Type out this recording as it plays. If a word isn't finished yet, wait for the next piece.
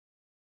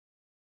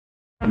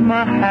I'm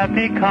a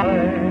happy cow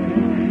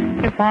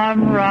if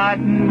I'm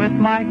riding with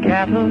my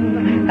cattle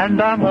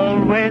and I'm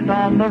always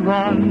on the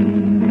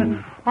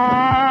run.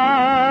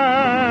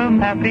 I'm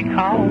a happy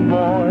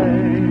cowboy.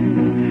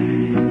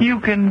 You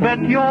can bet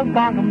your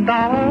bottom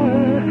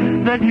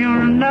dollar that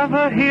you'll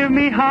never hear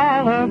me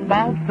holler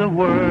about the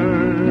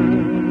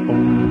word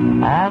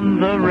on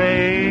the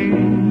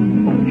range.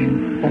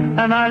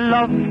 And I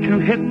love to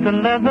hit the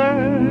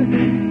leather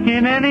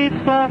in any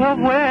sort of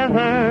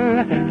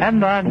weather,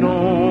 and I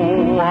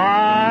know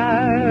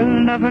I'll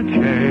never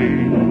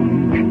change.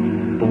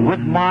 With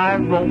my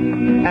rope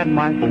and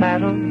my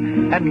saddle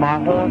and my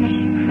horse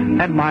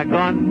and my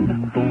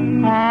gun,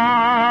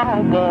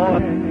 oh boy.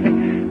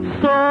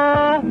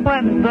 So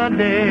when the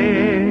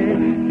day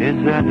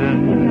is ended,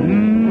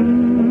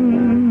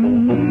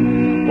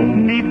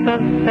 neath the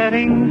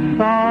setting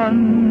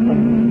sun,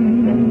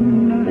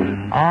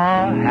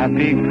 our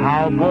happy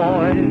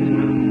cowboy's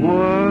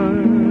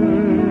word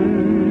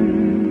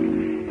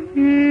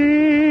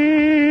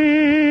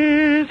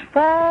is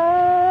fall.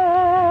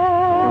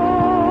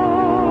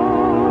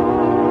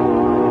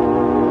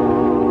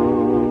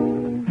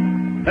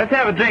 Let's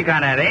have a drink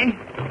on that, eh?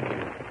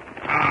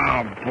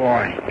 Oh,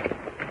 boy.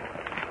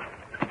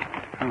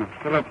 Oh,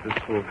 fill up this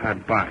full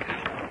hot box.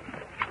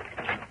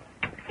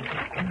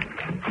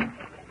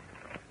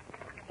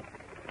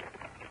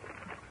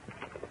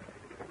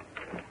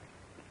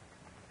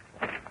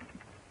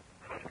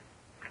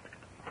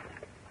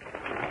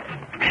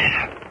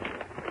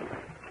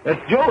 That's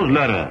Joe's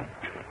letter,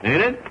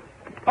 ain't it?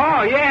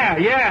 Oh,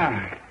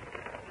 yeah.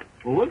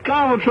 Well, what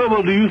kind of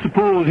trouble do you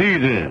suppose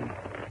he's in?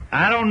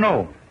 I don't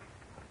know.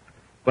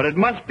 But it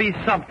must be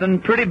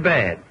something pretty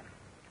bad.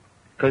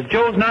 Because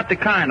Joe's not the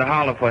kind to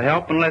holler for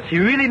help unless he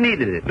really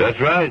needed it. That's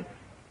right.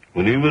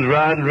 When he was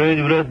riding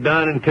range with us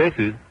down in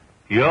Texas,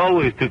 he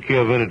always took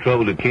care of any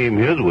trouble that came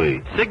his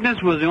way. Sickness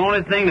was the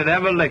only thing that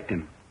ever licked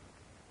him.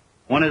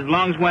 When his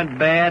lungs went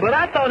bad... But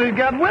I thought he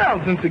got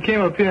well since he came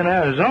up here in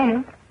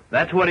Arizona.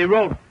 That's what he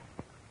wrote.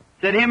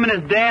 Said him and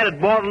his dad had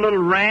bought a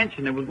little ranch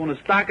and they was going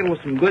to stock it with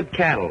some good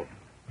cattle.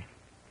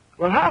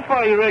 Well, how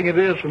far you reckon it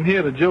is from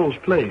here to Joe's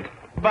place?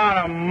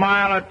 About a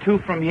mile or two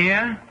from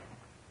here.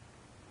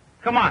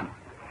 Come on.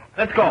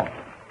 Let's go.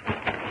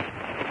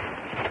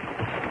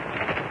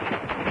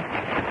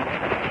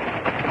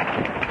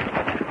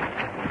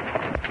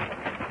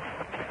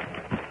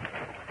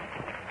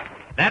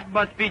 That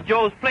must be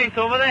Joe's place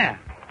over there.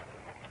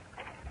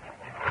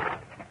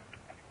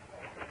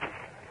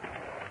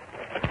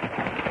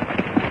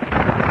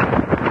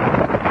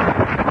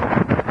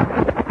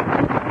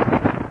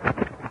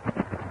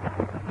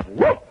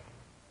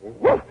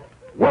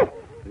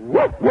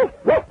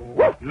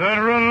 Let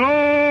her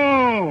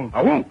alone.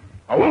 I won't.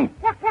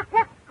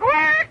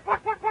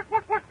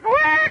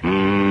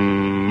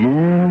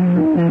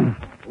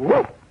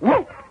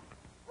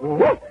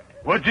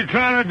 What you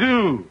trying to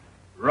do?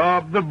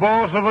 Rob the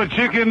boss of a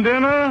chicken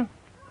dinner?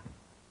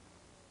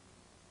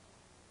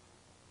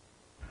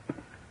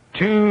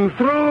 To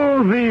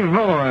throw the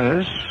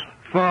voice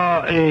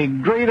for a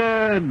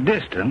greater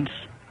distance,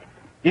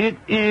 it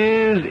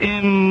is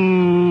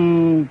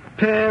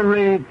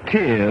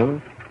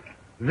imperative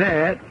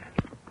that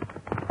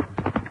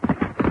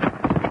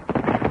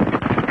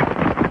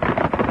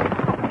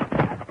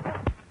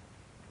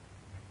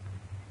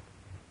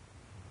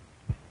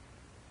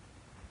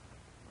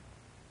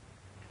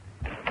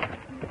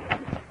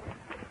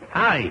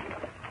Howdy.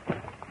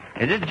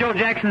 Is this Joe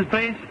Jackson's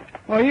place?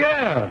 Oh,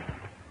 yeah.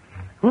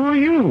 Who are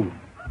you?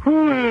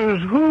 Who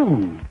is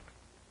who?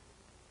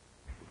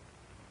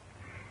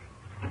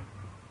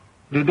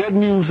 Did that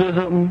mule say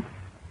something?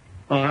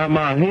 Oh, how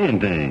my hand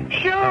thing?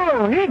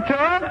 Sure, he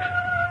talks.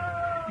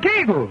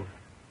 Gable,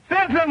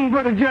 say something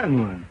for the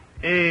gentleman.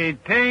 A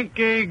think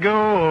a go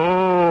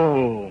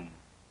home.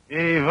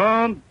 A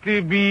want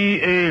to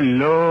be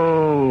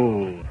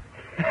alone.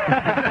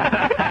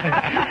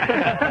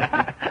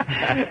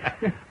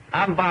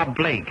 I'm Bob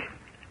Blake.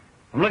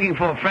 I'm looking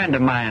for a friend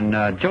of mine,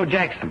 Joe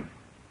Jackson.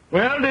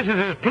 Well, this is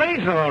his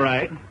place, all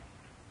right.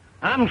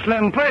 I'm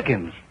Slim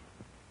Perkins.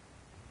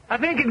 I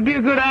think it'd be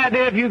a good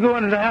idea if you go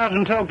into the house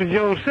and talk to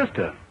Joe's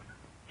sister.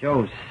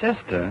 Joe's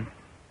sister?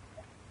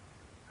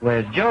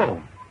 Where's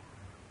Joe?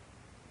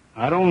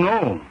 I don't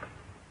know.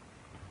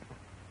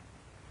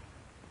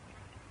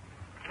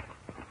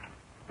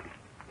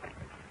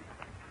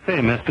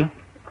 Say, mister,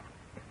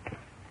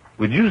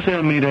 would you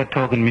sell me that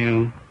talking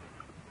mule?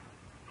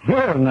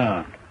 Well,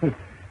 now,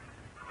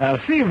 I'll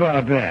see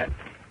about that.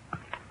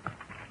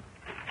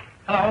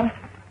 Hello?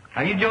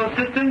 Are you Joe's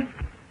sister?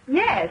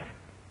 Yes.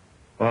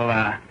 Well,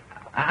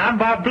 I'm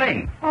Bob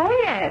Blake. Oh,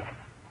 yes.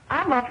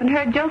 I've often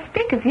heard Joe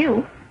speak of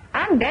you.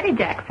 I'm Betty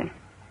Jackson.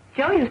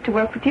 Joe used to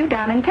work with you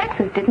down in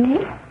Texas, didn't he?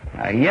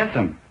 Yes,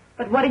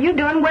 But what are you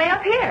doing way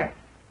up here?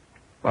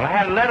 Well, I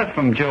had a letter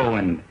from Joe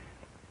and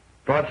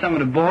brought some of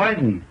the boys,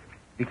 and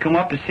we come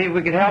up to see if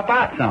we could help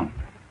out some.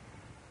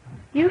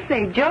 You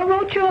say Joe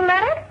wrote you a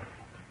letter?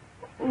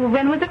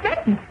 When was it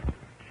written?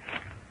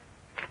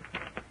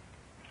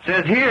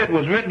 Says here it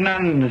was written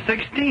on the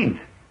 16th.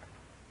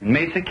 In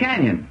Mesa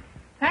Canyon.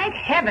 Thank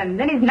heaven,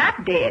 then he's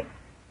not dead.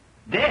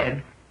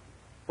 Dead?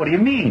 What do you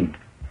mean?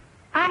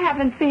 I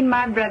haven't seen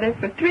my brother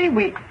for 3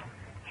 weeks.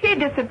 He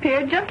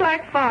disappeared just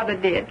like Father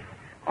did.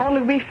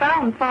 Only we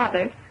found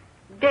Father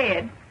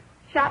dead,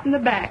 shot in the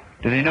back.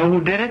 Do they know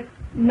who did it?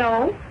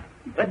 No,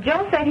 but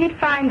Joe said he'd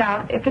find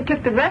out if it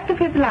took the rest of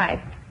his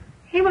life.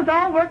 He was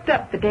all worked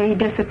up the day he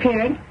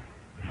disappeared.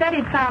 Said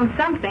he'd found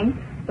something,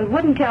 but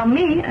wouldn't tell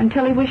me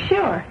until he was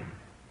sure.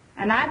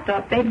 And I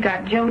thought they'd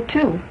got Joe,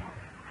 too.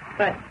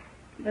 But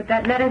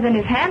that letter's in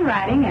his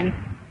handwriting, and...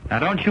 Now,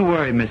 don't you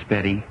worry, Miss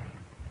Betty.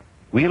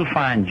 We'll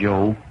find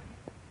Joe,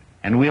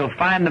 and we'll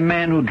find the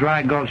man who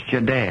dry gulched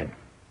your dad.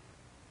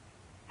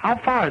 How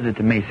far is it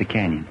to Mesa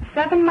Canyon?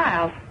 7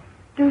 miles,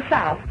 due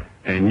south.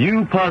 And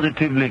you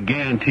positively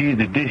guarantee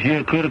that this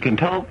here critter can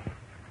talk?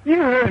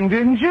 You heard him,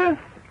 didn't you?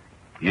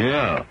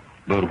 Yeah,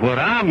 but what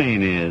I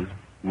mean is,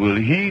 will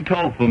he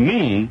talk for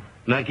me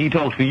like he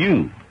talks for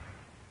you?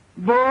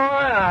 Boy,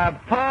 I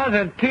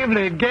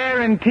positively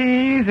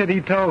guarantee that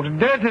he talks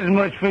just as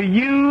much for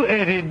you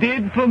as he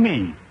did for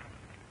me.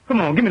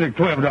 Come on, give me the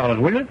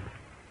 $12, will you?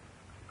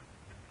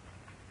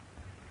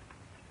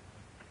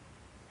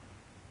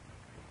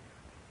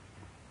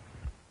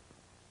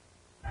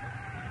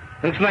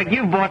 Looks like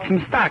you bought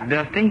some stock,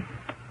 Dusty.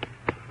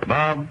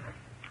 Bob,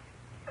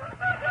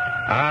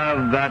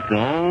 I've got the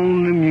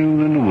only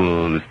mule in the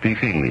world that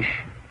speaks English.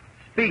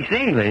 Speaks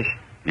English?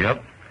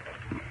 Yep.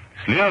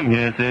 Slim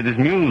here said his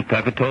mule's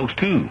packer talks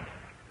too.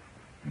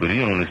 But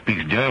he only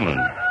speaks German.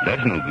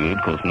 That's no good,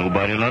 'cause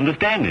nobody'll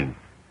understand him.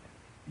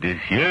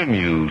 This here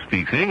mule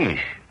speaks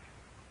English.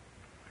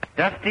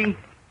 Dusty,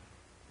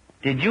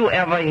 did you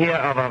ever hear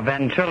of a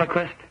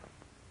ventriloquist?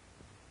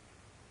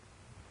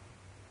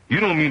 You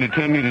don't mean to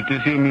tell me that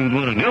this here mule's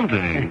one of them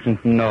things?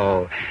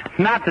 No,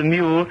 not the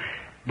mule,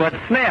 but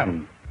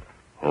Slim.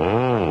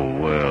 Oh,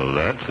 well,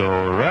 that's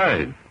all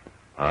right.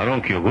 I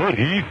don't care what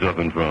he's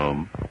sucking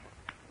from,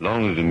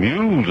 long as the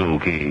mule's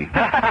okay.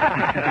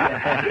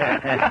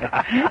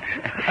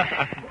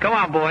 Come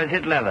on, boys,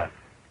 hit leather.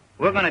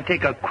 We're going to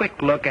take a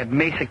quick look at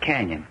Mesa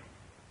Canyon.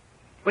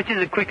 Which is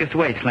the quickest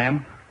way,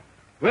 Slim?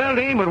 Well,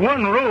 there ain't but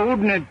one road,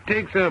 and it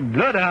takes a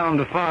bloodhound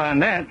to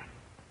find that.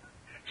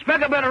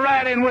 Speck, I better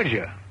ride in with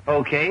you.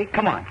 Okay,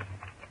 come on.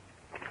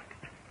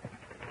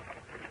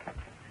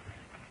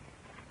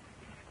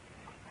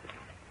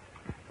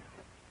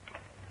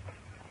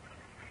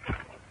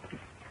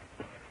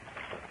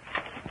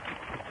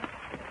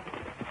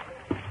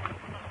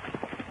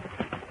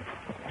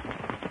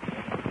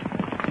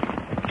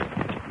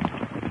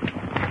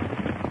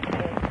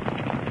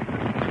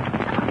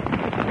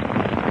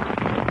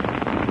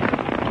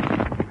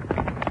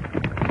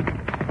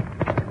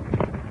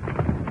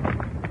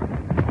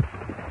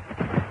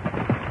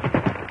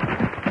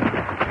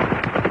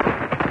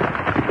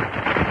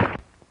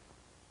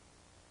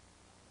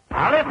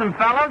 Listen,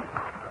 fellas.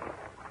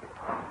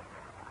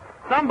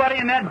 Somebody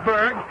in that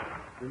burg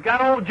has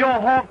got old Joe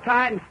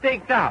hog-tied and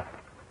staked out.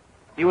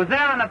 He was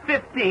there on the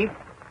 15th,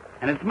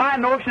 and it's my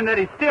notion that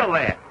he's still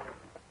there.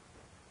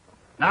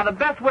 Now, the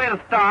best way to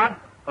start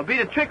will be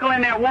to trickle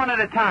in there one at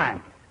a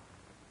time.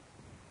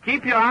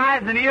 Keep your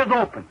eyes and ears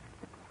open.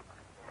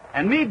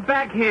 And meet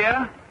back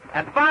here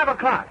at 5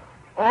 o'clock.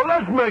 Oh,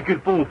 let's make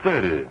it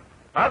 4:30.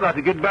 I got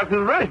to get back to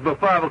the ranch by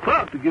 5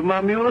 o'clock to give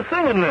my mule a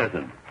singing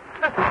lesson.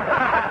 I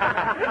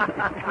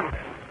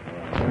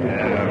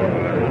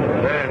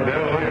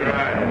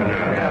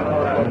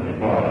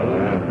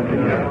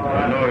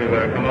know you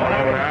better come on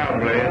over to our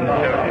place and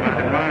shut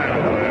your mind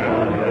over there.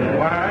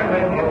 Why?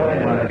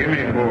 Give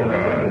me 4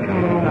 cards.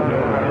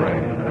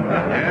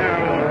 Yeah, I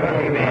want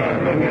 4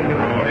 cards.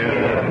 Oh, yeah,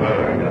 that's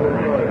better.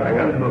 I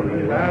got to look.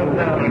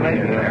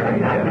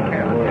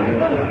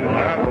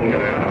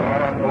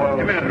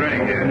 Give me a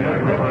drink here.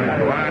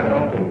 Why?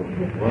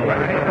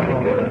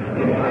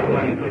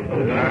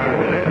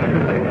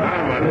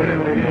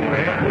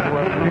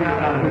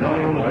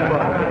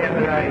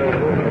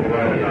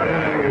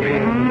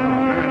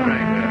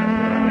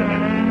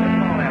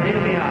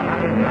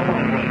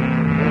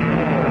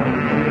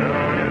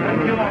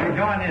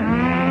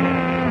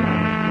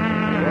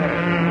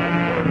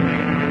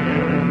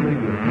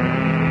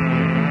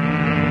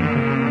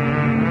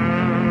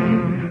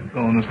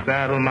 Gonna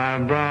saddle my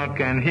bronc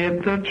and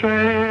hit the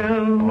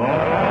trail.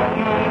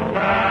 Almost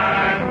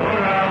time for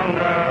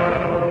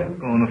roundup.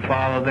 Gonna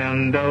follow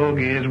them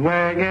doggies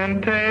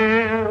wagging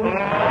tail.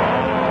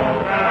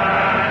 Almost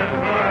time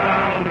for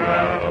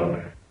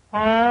roundup.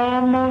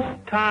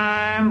 Almost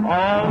time,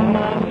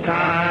 almost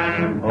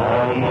time,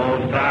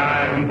 almost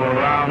time for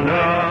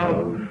roundup.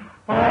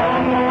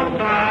 Almost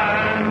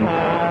time,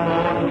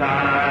 almost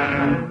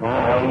time,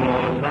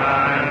 almost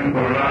time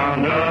for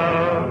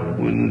roundup.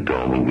 When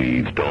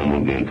tumbleweeds storm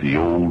against the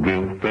old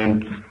drift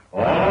fence,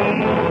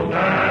 Almost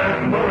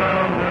time for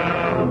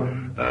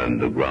roundup.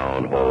 and the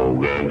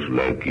groundhog acts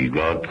like he's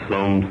got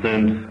some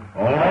sense.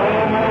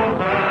 Almost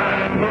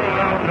time for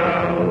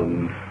roundup.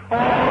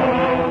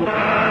 Almost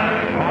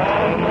time,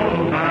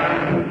 almost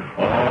time,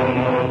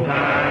 almost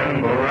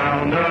time for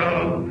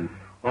roundup.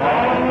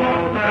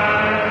 Almost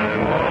time.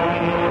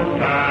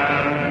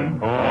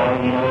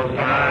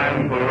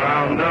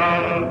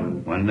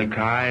 the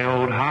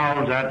coyote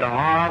howls at the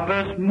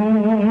harvest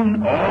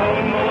moon.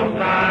 Almost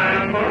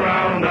time for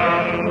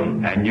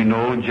roundup. And you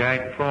know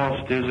Jack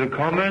Frost is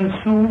a-comin'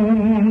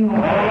 soon.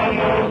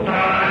 Almost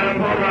time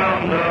for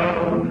roundup.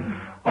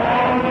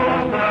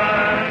 Almost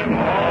time,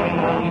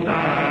 almost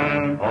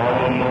time.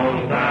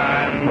 Almost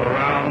time for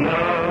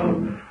roundup.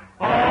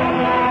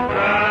 Almost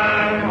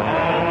time,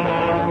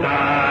 almost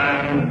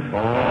time.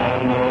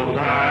 Almost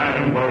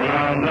time for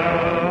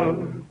roundup.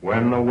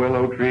 When the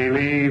willow tree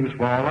leaves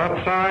fall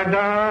upside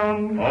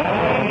down.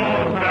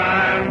 Almost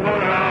time for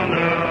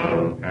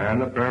roundup.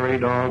 And the prairie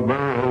dog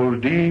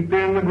burrows deep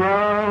in the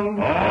ground.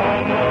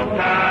 Almost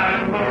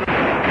time for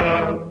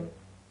roundup.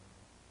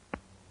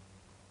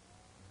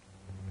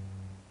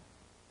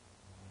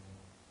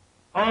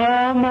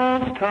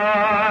 Almost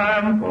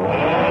time.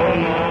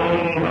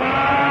 Almost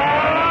time.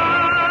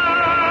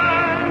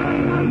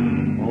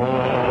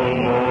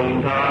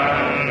 Almost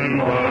time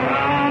for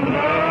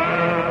roundup.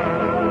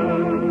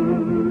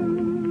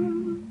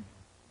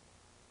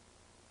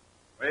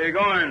 Where you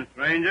going,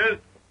 strangers?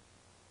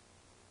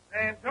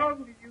 I'm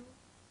talking to you.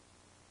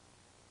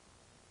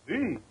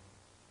 Me?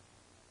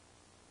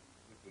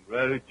 Looking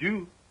right at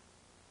you.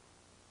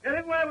 Tell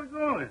him where we're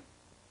going.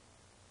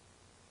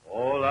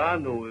 All I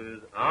know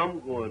is I'm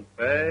going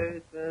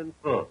fast and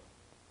fast.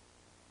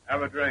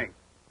 Have a drink.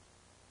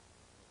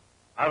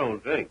 I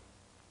don't drink.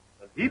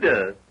 But he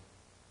does.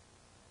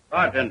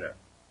 Bartender,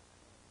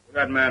 give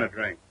that man a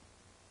drink.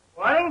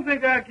 Well, I don't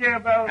think I care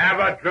about... Have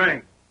a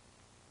drink.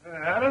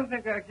 I don't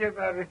think I care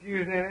about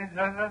refusing any.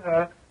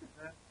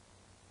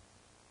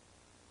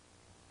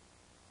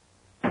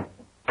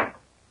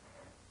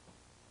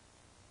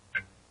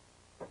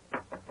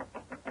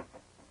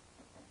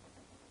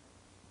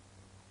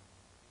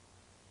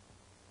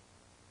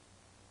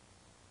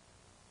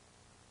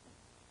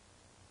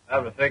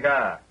 Have a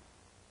cigar.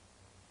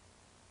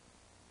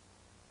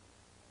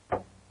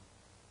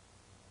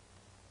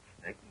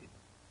 Thank you.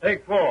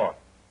 Take 4.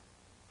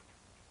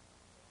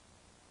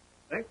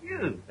 Thank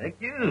you. Thank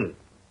you.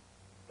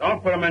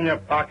 Don't put them in your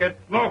pocket.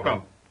 Smoke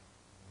them.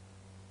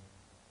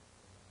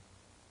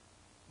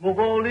 Smoke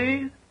all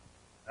these?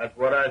 That's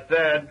what I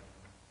said.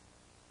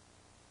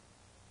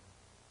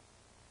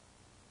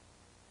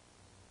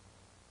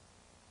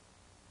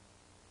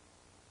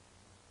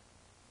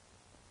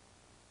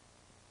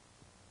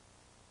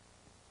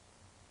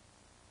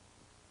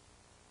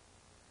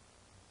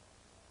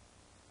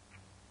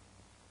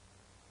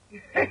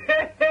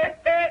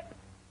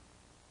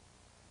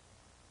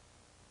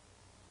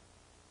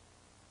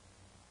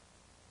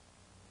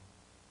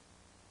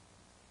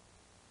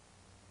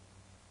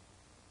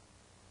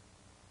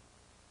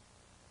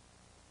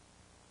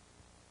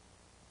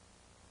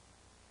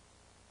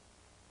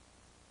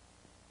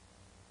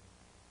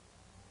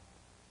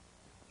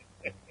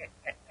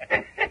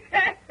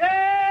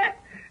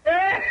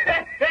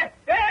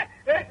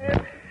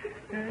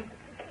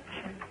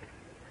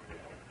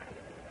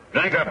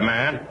 Drink up,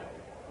 man.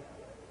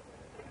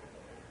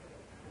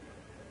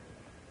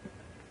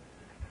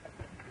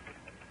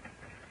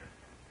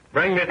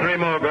 Bring me 3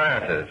 more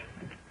glasses.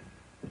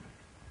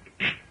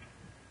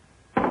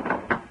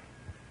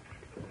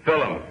 Fill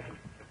them.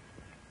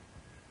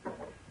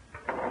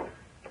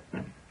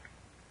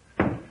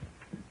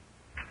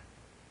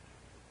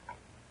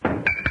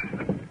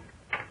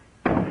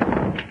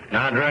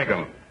 Now drink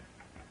them.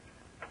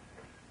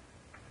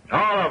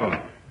 All of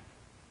them.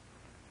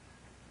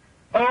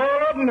 All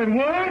of them at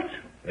once?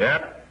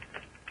 Yep.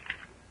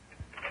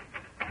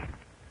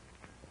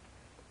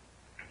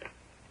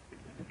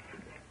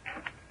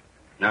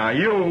 Now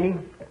you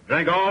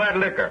drink all that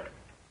liquor.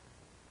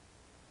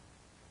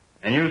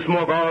 And you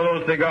smoke all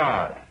those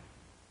cigars.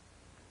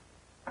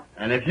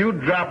 And if you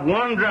drop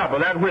 1 drop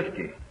of that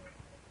whiskey,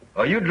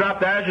 or you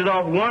drop the ashes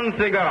off 1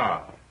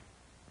 cigar,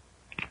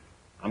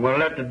 I'm going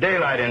to let the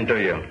daylight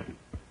into you.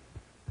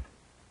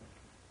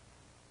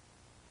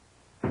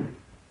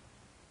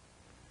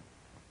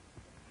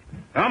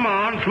 Come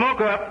on, smoke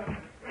up.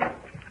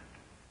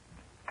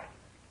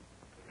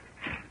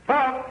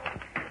 Pop.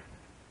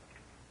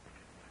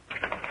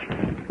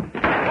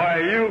 Why,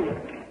 you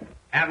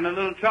having a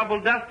little trouble,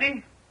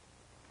 Dusty?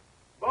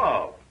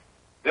 Bob,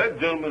 that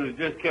gentleman is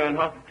just carrying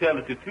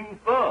hospitality too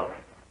far.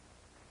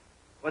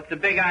 What's the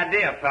big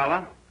idea,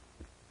 fella?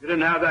 If you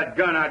didn't have that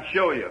gun, I'd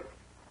show you.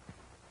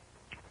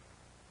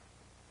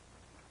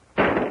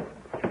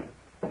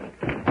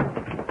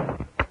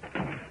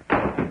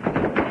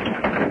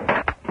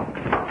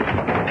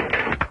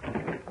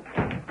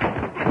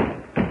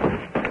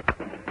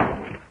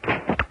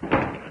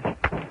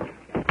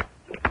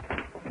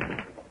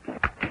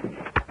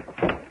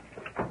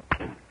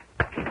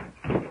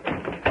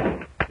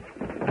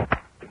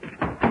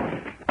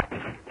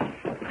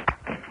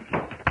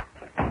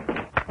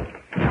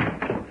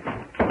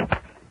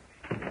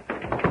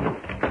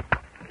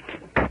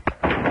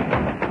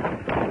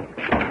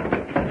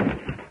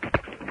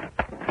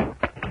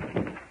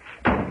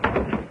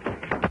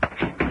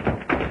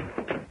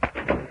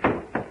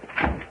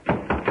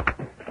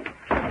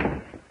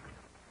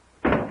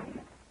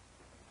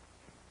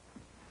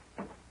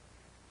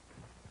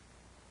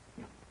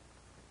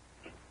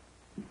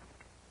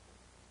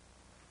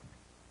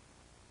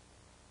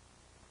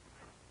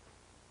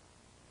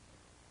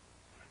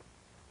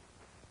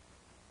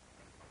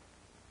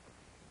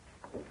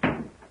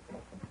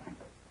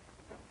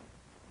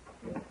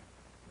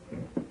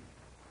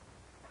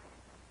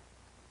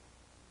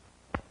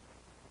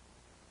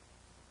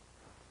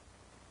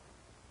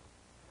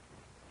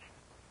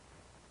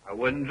 I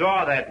wouldn't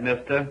draw that,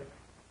 mister.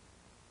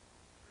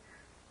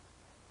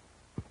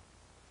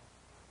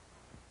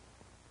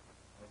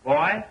 Boy,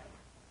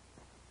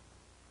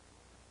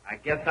 I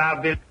guess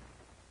I'll be...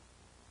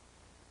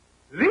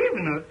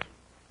 Leaving us?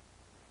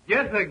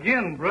 Guess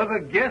again, brother,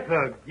 guess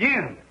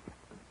again.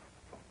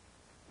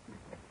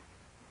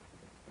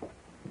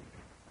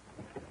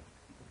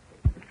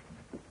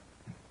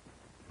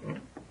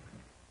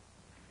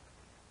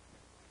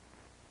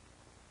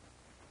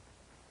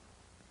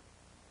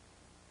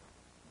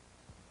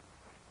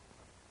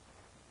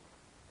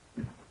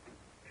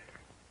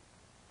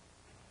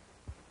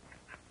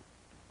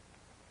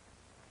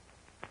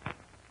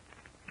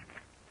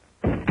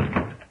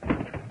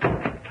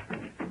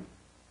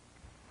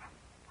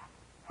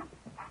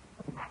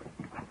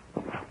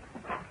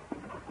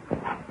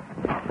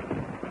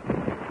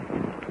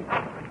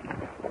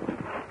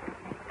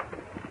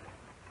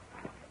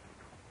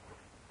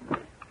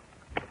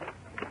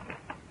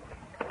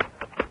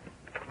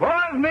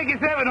 Make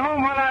yourself at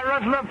home while I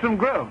rustle up some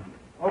grub.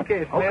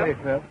 Okay, Phil. Okay,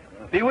 Phil.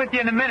 Be with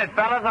you in a minute,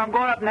 fellas. I'm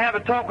going up and have a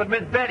talk with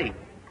Miss Betty.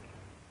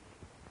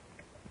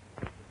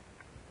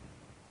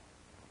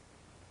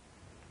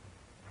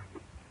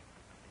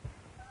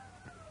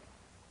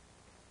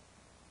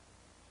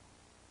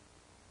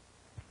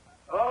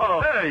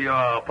 Oh, there you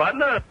are,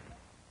 partner.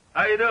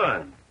 How you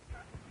doing?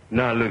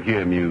 Now, look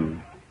here, Muse.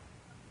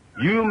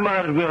 You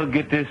might as well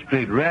get this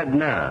straight right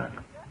now.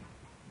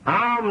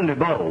 I'm the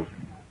boss.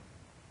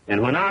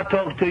 And when I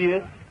talk to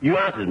you, you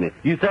answer me.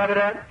 You sabi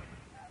that?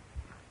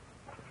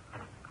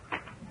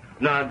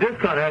 Now, this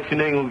kind of action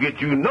ain't gonna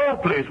get you no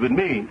place with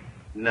me.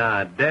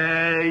 Now,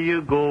 there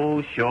you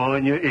go,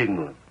 showing your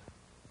ignorance.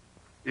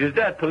 Is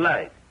that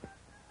polite?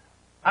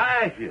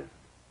 I ask you.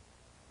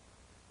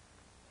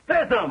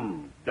 Say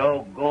something,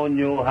 doggone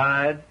your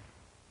hide.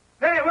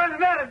 Hey, what's the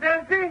matter,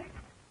 Dempsey?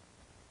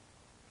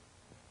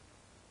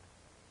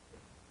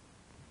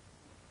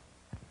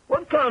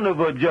 What kind of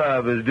a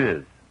job is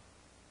this?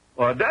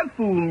 That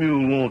fool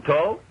mule won't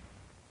talk.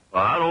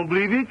 I don't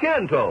believe he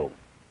can talk.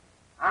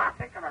 I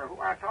think about who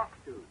I talks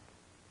to.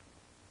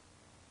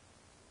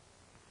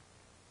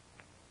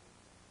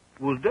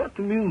 Was that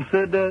the mule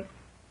said that?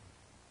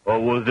 Or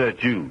was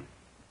that you?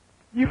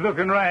 You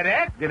looking right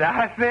at? Did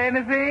I say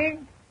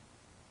anything?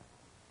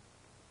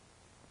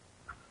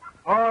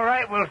 All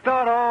right, we'll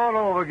start all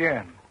over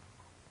again.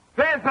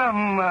 Say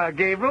something,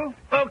 Gabriel.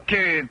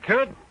 Okay,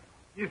 Tut.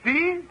 You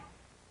see?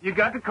 You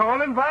got to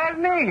call him by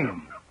his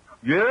name.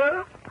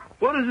 Yeah?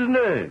 What is his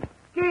name?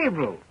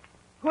 Gabriel.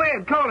 Go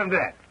ahead, call him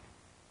that.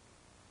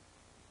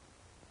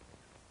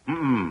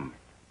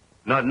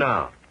 Not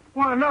now.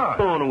 Why not?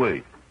 Go on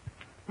away.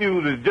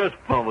 Mule is just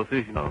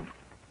conversation.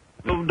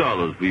 No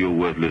dollars for your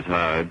worthless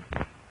hide.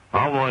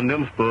 I want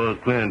them spurs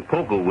playing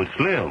poker with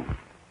Slim.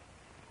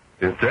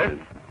 If that...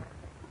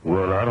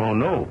 Well, I don't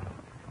know.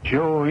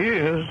 Sure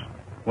is,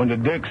 when the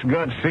deck's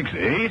got 6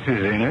 aces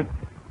in it.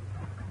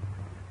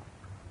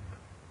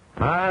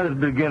 I was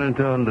beginning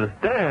to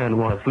understand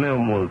why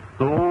Slim was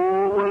so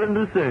willing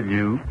to sell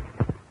you.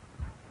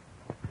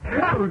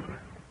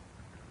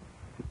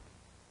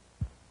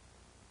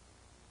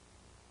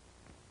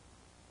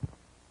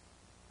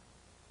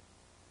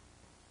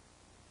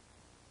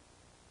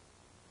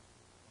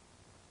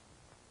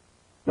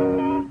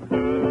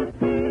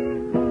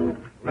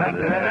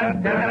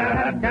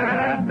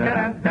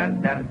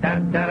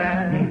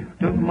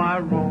 Took my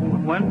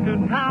road, went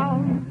to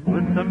town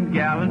with some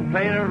gal and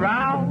played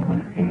around,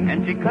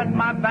 and she cut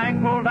my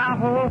bankroll down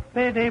her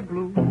payday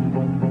blue.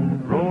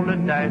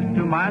 Rolling dice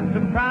to my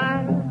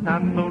surprise,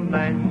 not so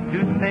nice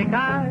to take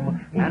eyes,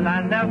 and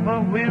I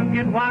never will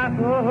get wise.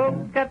 Oh,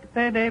 got the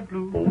payday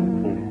blue.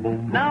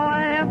 Now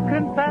I am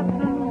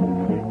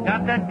confessing,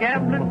 got that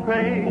gambling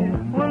craze.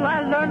 Will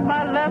I learn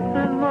my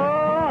lesson? Oh,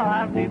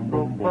 I'll be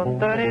broke for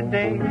 30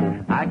 days.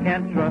 I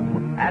can't trust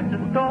at the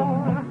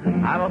store.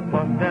 I'm a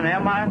bust and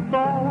am I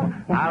sore?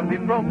 I'll be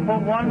broke for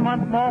 1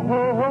 month more.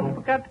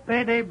 Oh, got the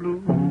payday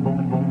blue.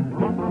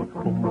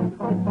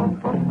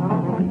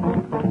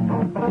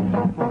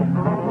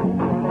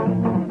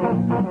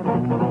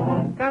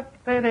 Got the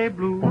payday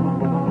blue.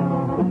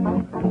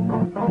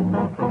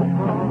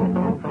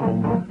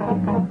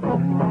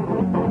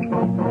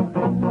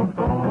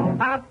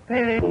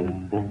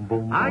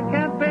 I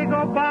can't beg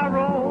or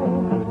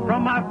borrow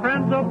from my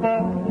friends or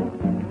boss,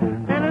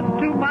 and it's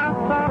to my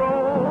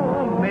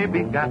sorrow.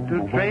 Maybe got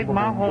to trade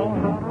my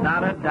home,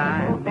 not a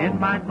dime in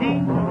my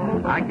jeans.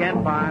 I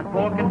can't buy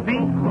pork and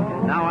beans.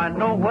 Now I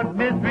know what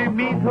misery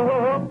means.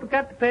 Oh,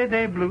 got the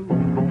payday blue.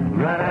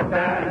 Got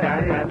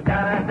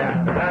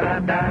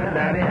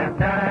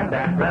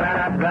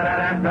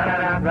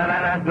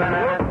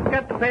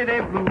the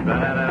payday blue.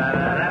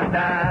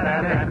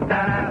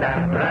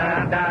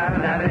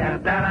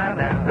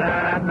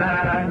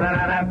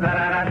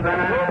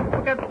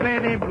 Got the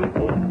payday blue.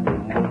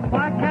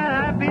 Why can't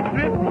I be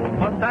thrifty?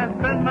 Must I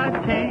spend my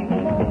change?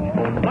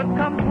 What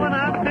comes when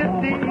I'm 50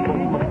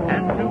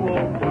 and too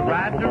old to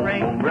ride the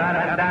range?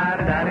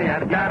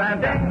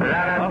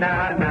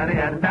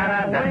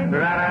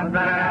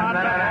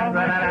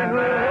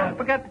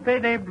 got the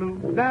payday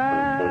blues.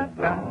 Down,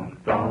 down,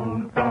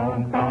 down,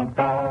 down, down,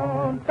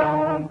 down,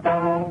 down,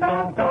 down,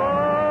 down,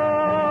 down.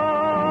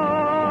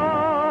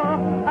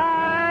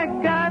 I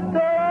got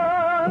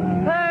those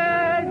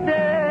paydays.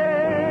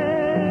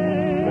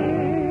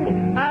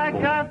 I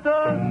got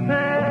those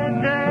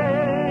paydays.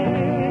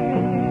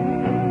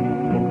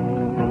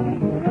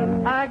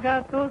 I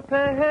got those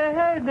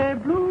payday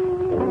blues.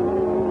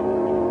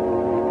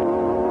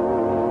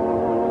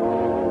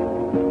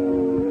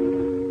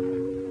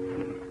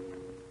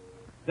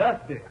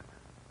 Dusty,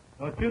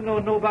 don't you know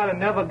nobody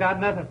never got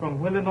nothing from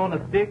whittling on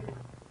a stick?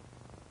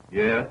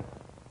 Yeah?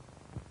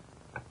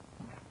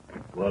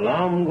 Well,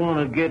 I'm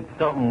gonna get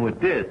something with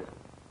this.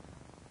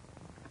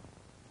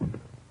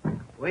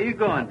 Where you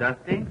going,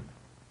 Dusty?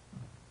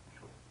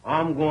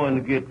 I'm going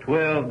to get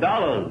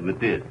 $12 with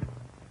this.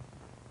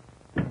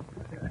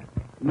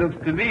 Looks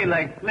to me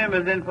like Slim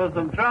is in for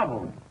some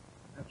trouble.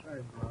 That's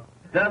right, bro.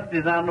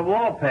 Dusty's on the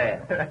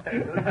warpath.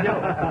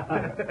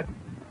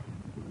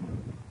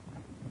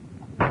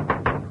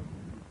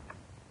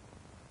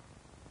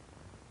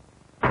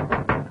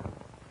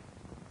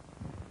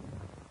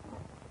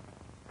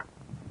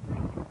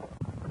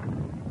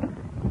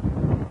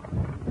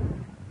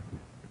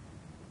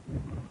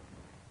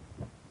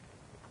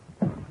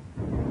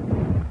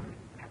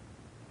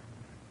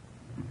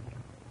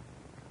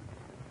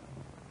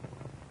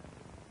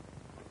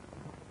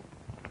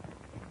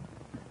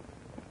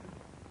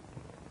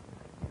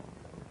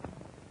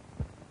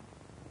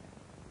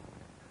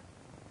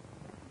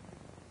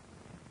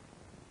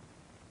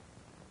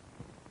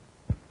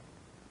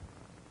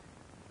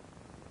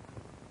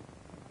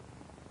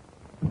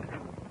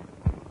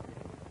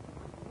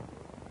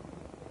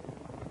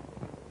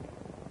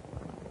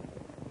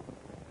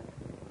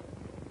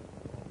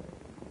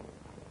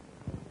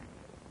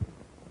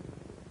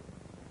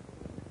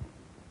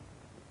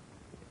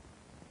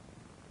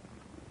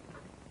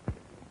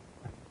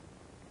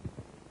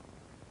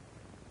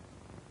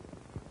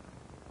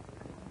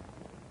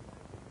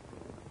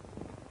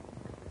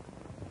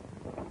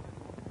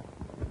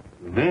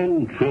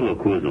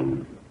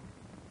 Ventriloquism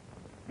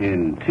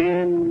in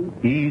 10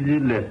 easy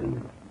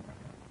lessons.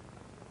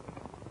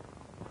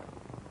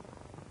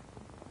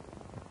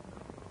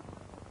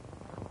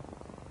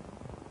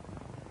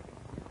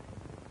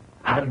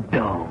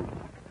 Hardin.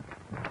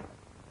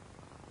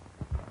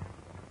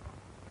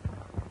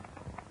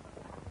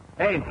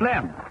 Hey,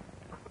 Slim.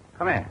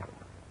 Come here.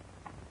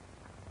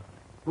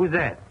 Who's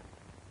that?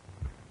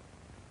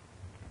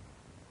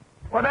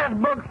 Well, that's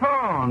Buck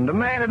Thorne, the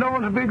man that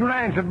owns the big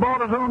ranch that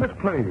bought us on this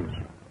place.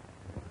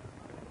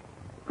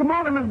 Good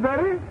morning, Miss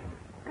Betty.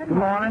 Good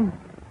morning.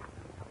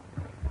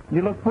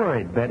 You look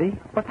worried, Betty.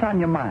 What's on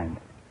your mind?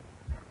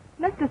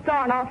 Mr.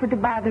 Thorne offered to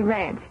buy the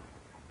ranch.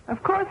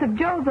 Of course, if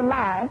Joe's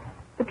alive,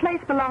 the place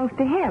belongs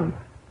to him.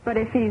 But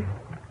if he's...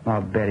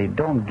 Oh, Betty,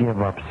 don't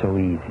give up so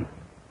easy.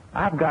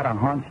 I've got a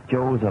hunch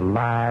Joe's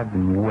alive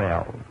and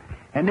well.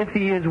 And if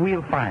he is,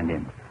 we'll find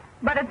him.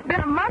 But it's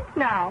been a month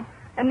now,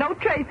 and no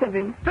trace of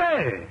him.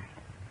 Say,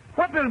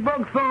 what does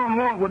Buck Thorne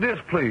want with this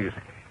place?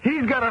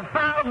 He's got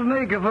 1,000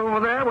 acres over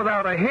there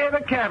without a head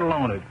of cattle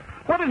on it.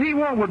 What does he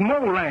want with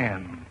more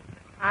land?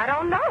 I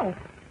don't know.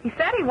 He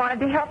said he wanted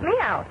to help me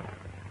out.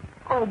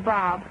 Oh,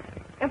 Bob,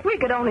 if we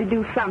could only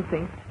do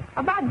something.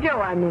 About Joe,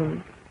 I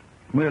mean.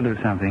 We'll do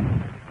something.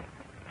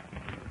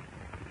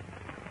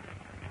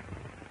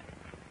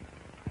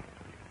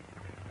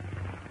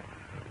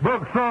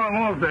 Buck Thorne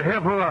wants to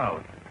help her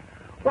out.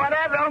 Why,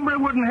 that hombre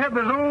wouldn't help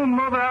his own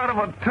mother out of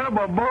a tub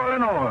of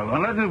boiling oil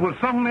unless it was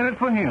something in it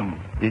for him.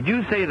 Did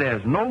you say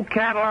there's no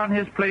cattle on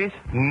his place?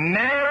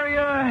 Nary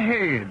a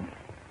head.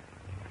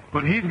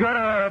 But he's got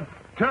a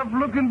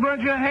tough-looking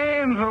bunch of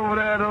hands over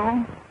there,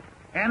 though.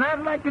 And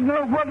I'd like to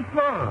know what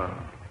for.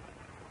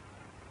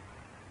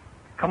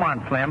 Come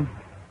on, Slim.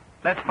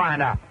 Let's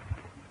find out.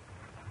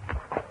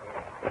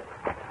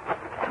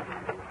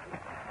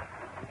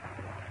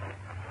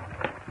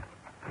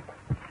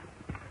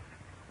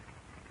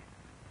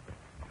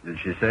 Did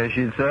she say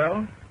she'd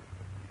sell?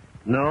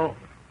 No,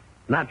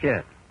 not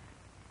yet.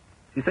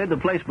 She said the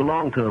place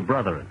belonged to her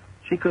brother, and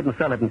she couldn't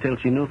sell it until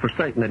she knew for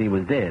certain that he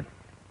was dead.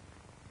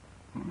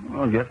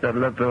 Well, I guess that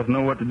lets us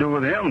know what to do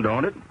with him,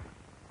 don't it?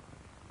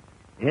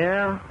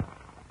 Yeah,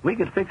 we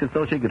could fix it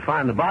so she could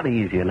find the body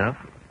easy enough.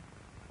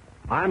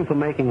 I'm for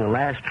making a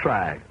last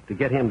try to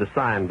get him to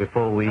sign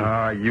before we...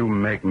 You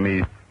make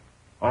me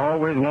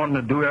always wanting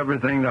to do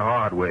everything the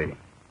hard way.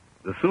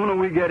 The sooner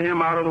we get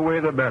him out of the way,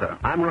 the better.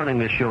 I'm running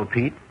this show,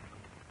 Pete.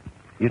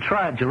 You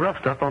tried your rough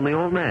stuff on the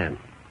old man.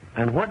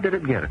 And what did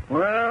it get her?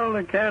 Well,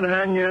 they can't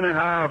hang you any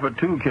higher for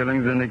 2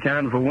 killings than they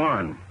can for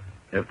 1,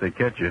 if they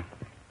catch you.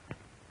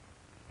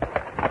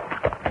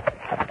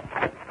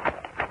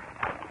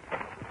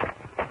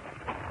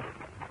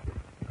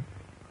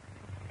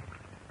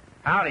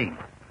 Howdy.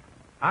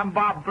 I'm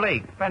Bob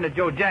Blake, friend of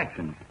Joe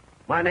Jackson's.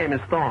 My name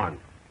is Thorne.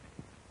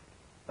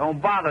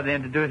 Don't bother to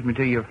introduce me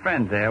to your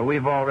friends there.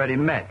 We've already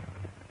met.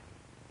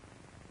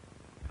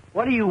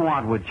 What do you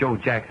want with Joe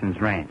Jackson's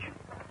ranch?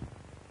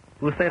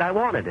 Who said I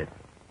wanted it?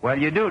 Well,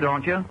 you do,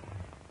 don't you?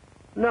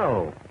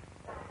 No.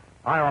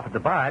 I offered to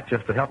buy it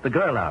just to help the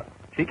girl out.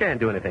 She can't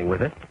do anything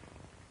with it.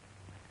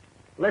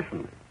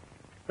 Listen,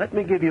 let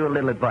me give you a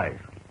little advice.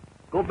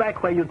 Go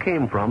back where you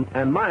came from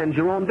and mind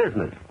your own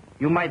business.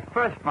 You might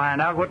first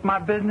find out what my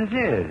business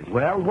is.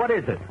 Well, what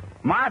is it?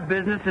 My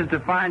business is to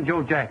find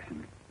Joe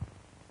Jackson.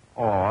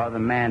 Or the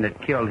man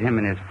that killed him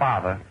and his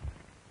father.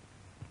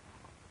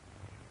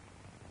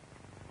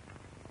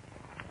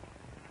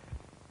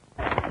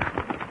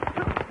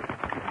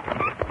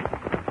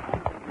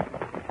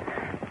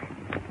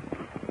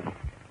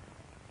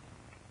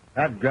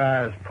 That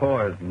guy's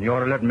poison. You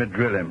ought to let me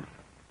drill him.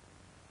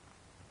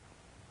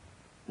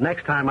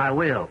 Next time I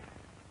will.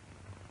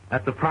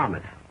 That's a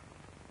promise.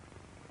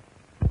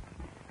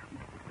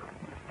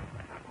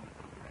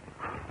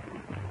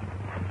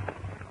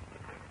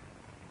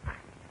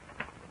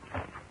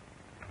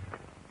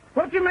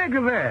 What you make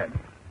of that?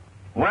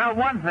 Well,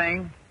 one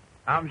thing.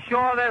 I'm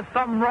sure there's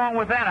something wrong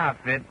with that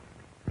outfit.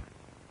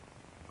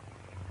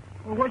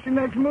 Well, what's your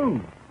next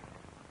move?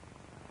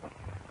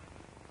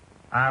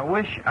 I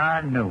wish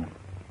I knew.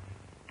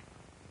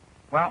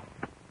 Well,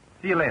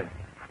 see you later.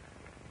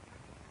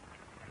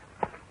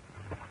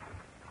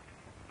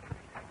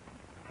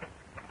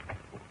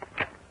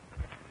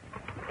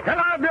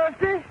 Hello,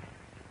 Dusty.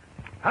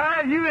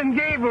 How's you and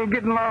Gable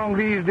getting along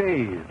these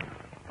days?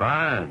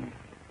 Fine.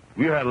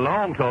 We had a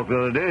long talk the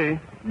other day.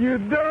 You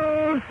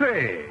don't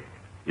say.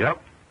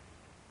 Yep.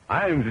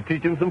 I aims to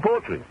teach him some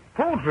poetry.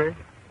 Poetry?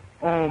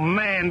 Oh,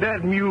 man,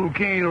 that mule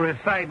can't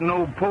recite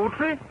no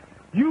poetry.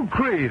 You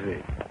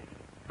crazy.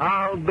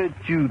 I'll bet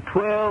you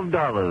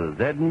 $12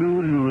 that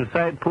mule will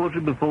recite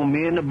poetry before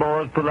me and the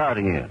boys pull out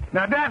of here.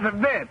 Now, that's a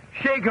bet.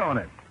 Shake on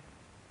it.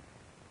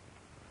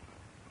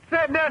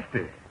 Say,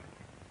 Dusty,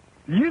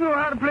 you know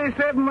how to play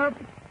seven up?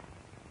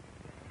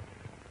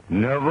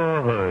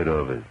 Never heard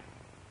of it.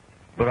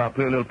 But I'll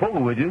play a little poker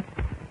with you.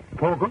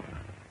 Poker?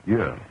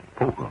 Yeah,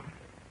 poker.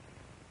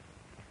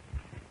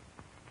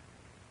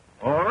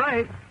 All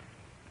right.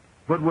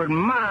 But with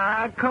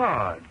my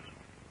cards.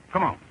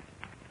 Come on.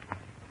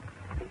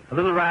 A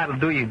little ride will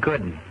do you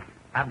good. And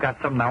I've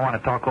got something I want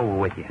to talk over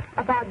with you.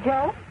 About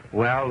Joe?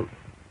 Well,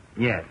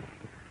 yes.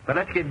 But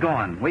let's get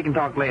going. We can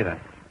talk later.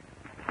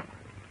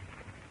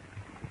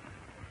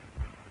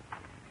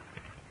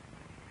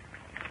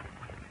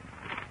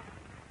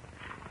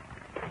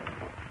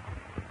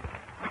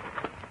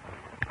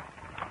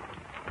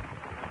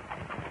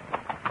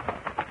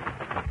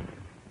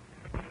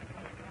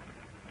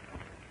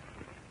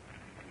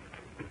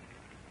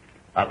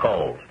 I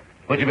called.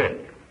 What you bet?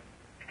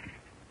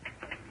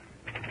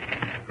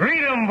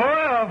 Read 'em, boy,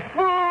 a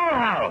full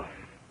house.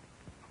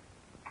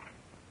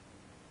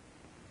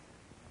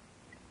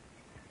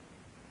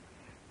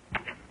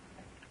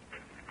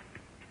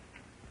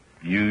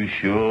 You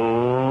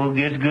sure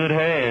gets good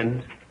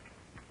hands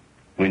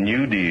when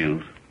you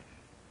deals.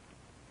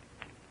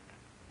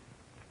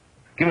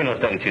 Give me those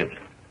stack of chips.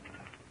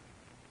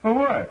 For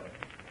what?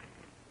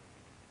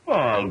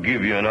 I'll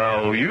give you an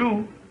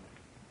IOU.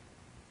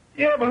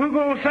 Yeah, but who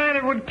gonna sign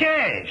it with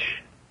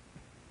cash?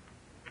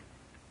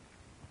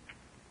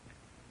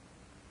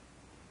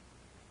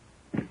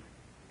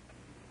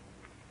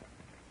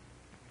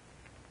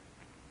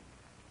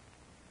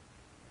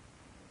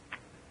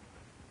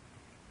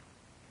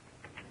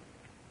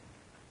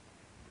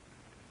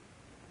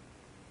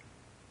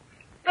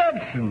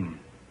 Hudson.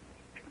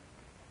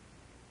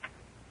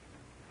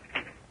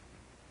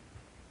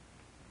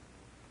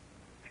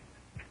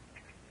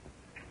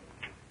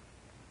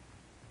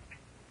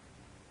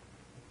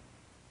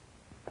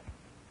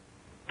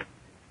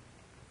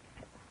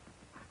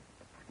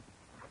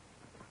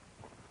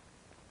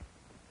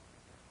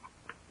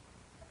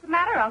 What's the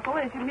matter, Uncle?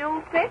 Is your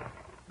mule sick?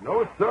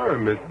 No, sir,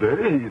 Miss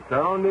Betty. He's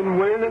sound in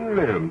wind and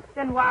limb.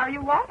 Then why are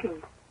you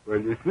walking? Well,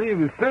 you see,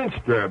 the cinch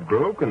strap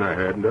broke, and I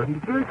had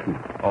nothing to fix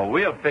it. Oh,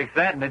 we'll fix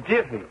that in a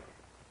jiffy.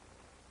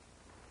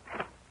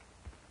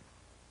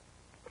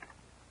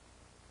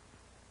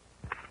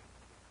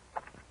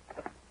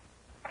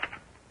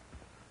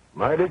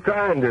 Mighty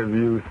kind of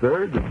you,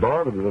 sir, to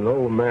bother with an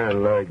old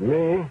man like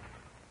me.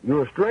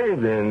 You're a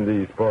stranger in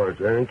these parts,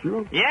 aren't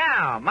you?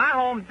 Yeah, my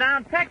home's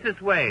down Texas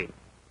way.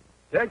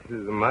 Texas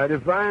is a mighty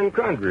fine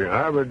country.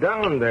 I was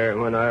down there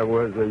when I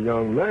was a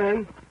young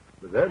man,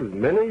 but that was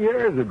many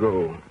years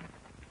ago.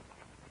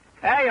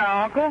 Hey,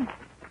 Uncle.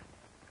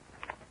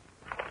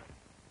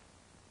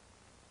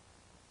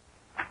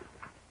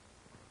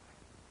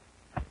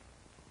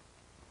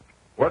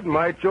 What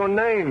might your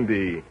name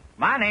be?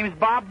 My name's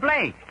Bob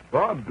Blake.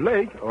 Bob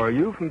Blake? Are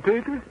you from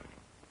Perkins?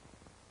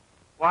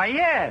 Why,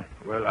 yes.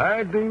 Well,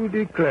 I do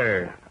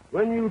declare,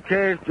 when you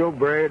cast your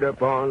braid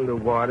upon the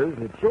waters,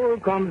 it sure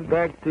comes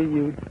back to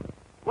you.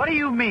 What do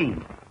you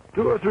mean?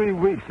 2 or 3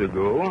 weeks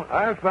ago,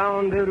 I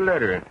found a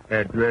letter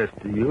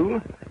addressed to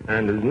you,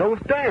 and there's no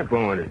stamp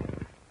on it.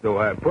 So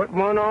I put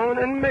one on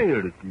and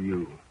mailed it to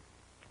you.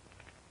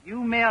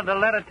 You mailed a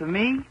letter to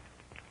me?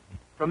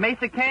 From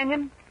Mesa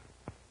Canyon?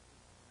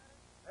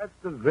 That's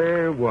the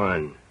very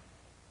one. Where'd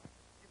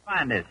you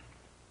find this?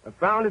 I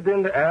found it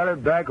in the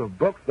alley back of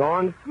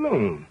Buckthorne's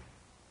saloon.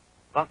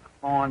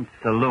 Buckhorn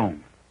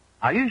Saloon.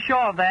 Are you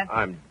sure of that?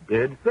 I'm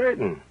dead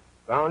certain.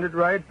 Found it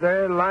right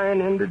there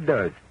lying in the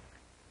dust.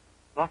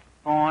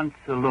 Buckhorn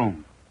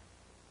Saloon.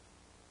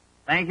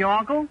 Thank you,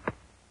 Uncle.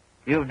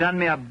 You've done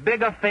me a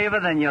bigger favor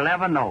than you'll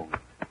ever know.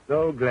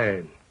 So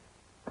glad.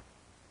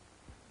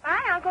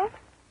 Bye, Uncle.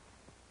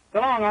 So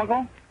long,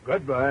 Uncle.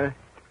 Goodbye.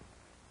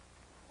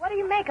 What do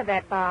you make of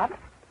that, Bob?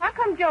 How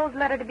come Joe's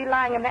letter to be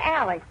lying in the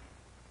alley?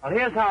 Well,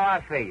 here's how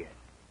I figure.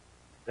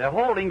 They're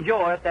holding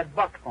Joe at that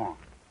buck farm.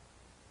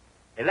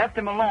 They left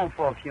him alone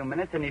for a few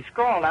minutes, and he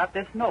scrawled out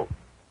this note.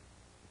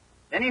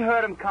 Then he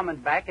heard him coming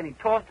back, and he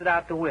tossed it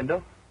out the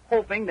window,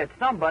 hoping that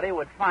somebody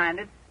would find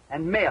it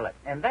and mail it.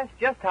 And that's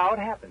just how it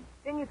happened.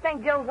 Then you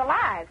think Joe's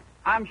alive?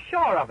 I'm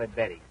sure of it,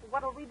 Betty.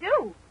 What'll we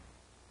do?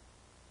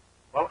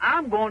 Well,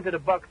 I'm going to the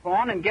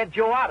buckthorn and get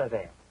Joe out of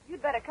there.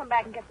 You'd better come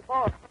back and get the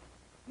boy.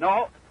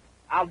 No,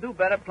 I'll do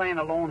better playing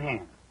a lone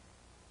hand.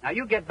 Now,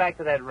 you get back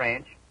to that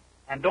ranch,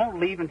 and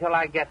don't leave until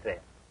I get there.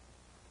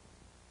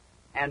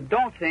 And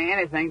don't say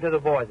anything to the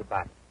boys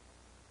about it.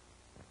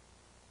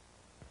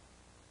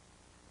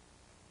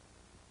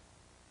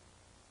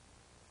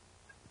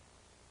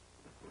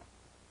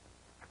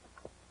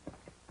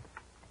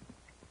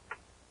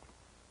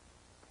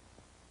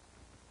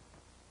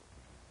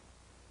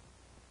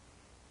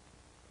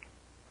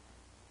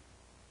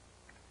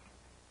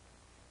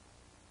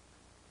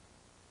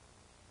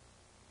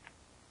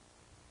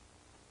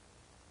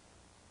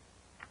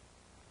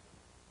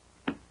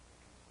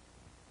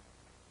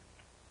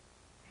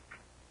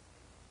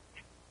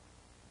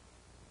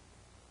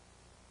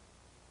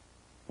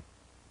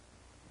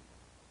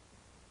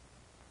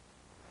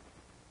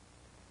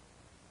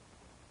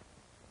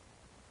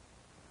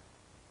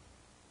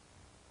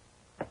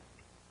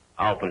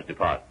 I'll finish the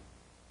pot.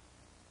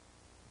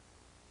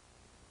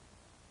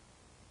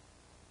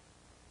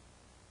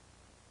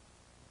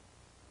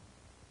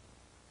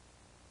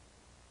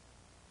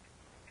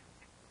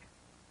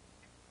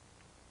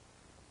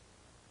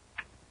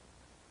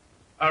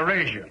 I'll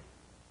raise you.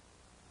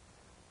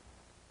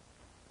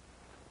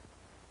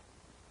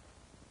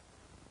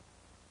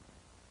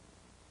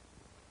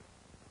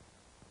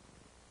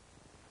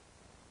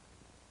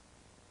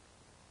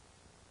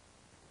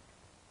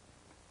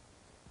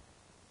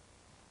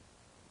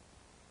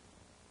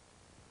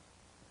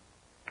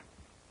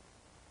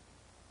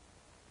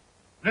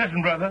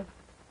 Listen, brother.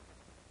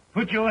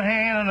 Put your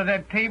hand under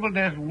that table.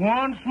 There's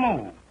one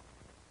smoke.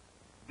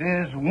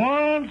 There's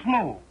one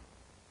smoke.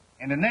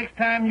 And the next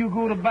time you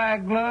go to buy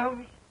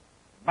gloves,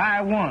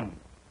 buy one.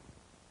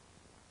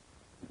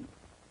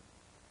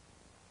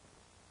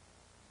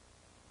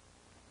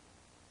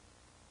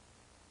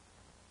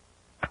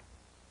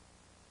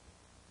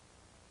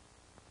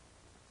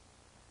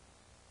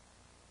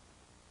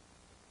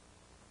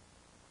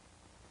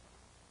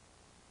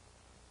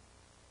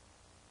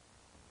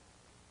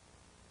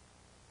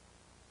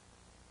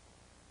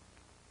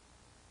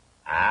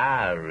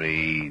 I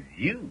raise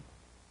you.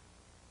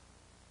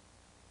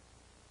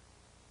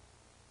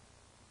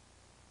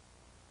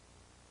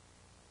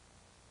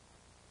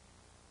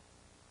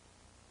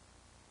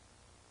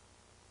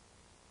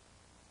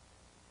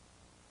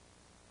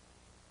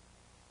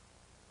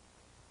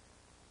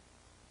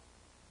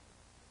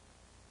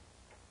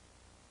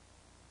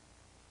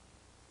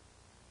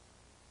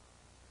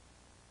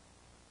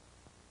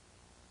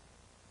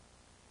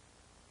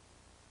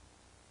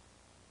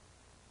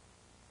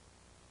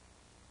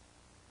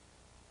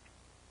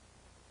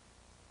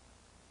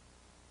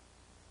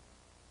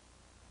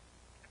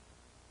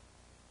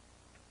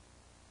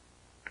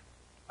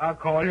 I'll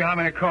call you. How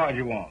many cards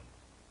you want?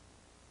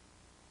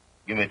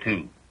 Give me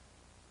 2.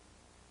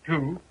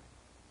 2?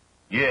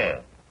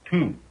 Yeah,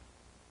 2.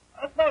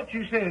 I thought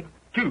you said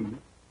 2.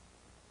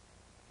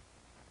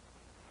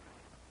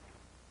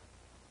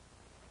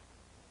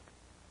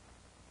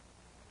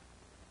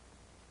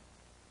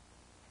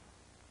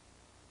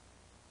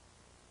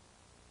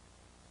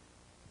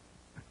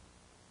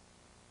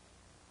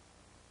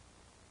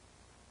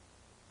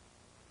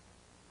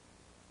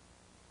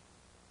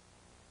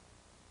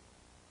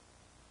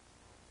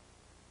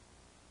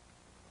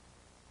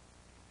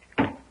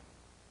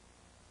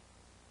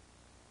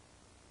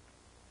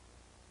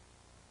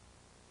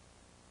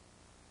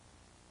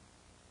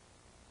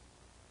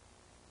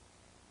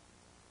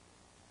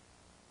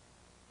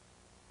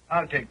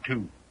 I'll take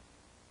 2.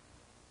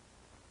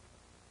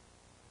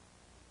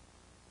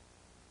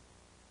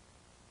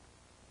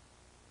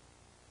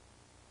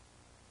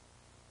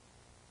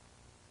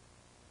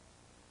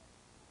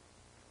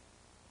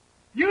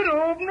 You the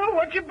opener.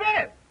 What's your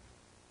bet?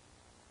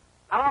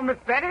 Hello, Miss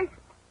Betty?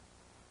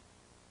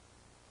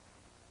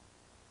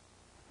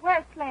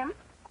 Where's Slim?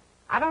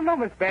 I don't know,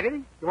 Miss Betty.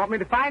 You want me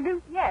to find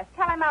him? Yes,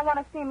 tell him I want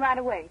to see him right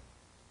away.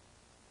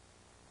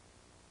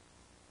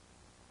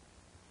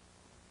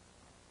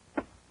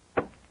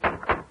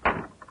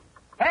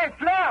 Hey,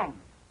 Slim!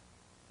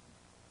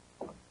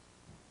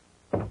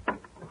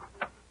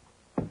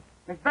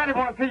 Miss Betty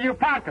wants to see you,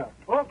 Parker.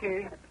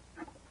 Okay.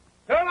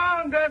 So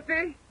long,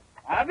 Dusty.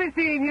 I'll be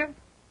seeing you.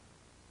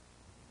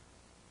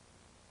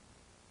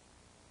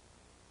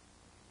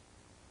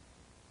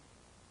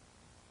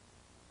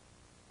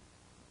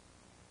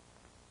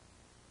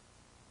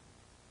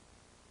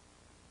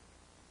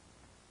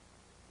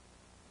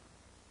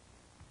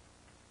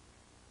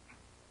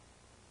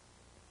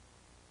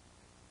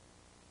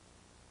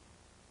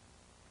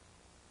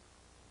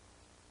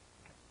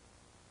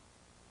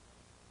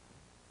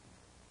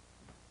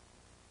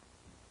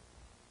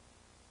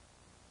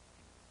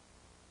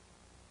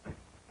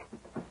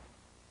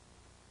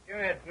 Give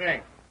me a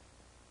drink.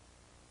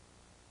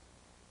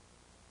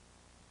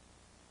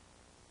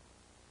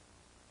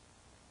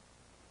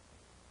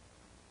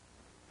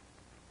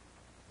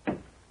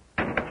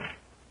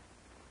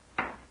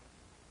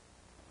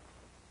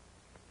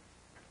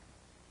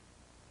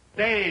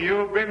 Say,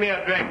 you bring me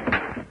a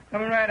drink.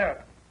 Coming right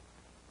up.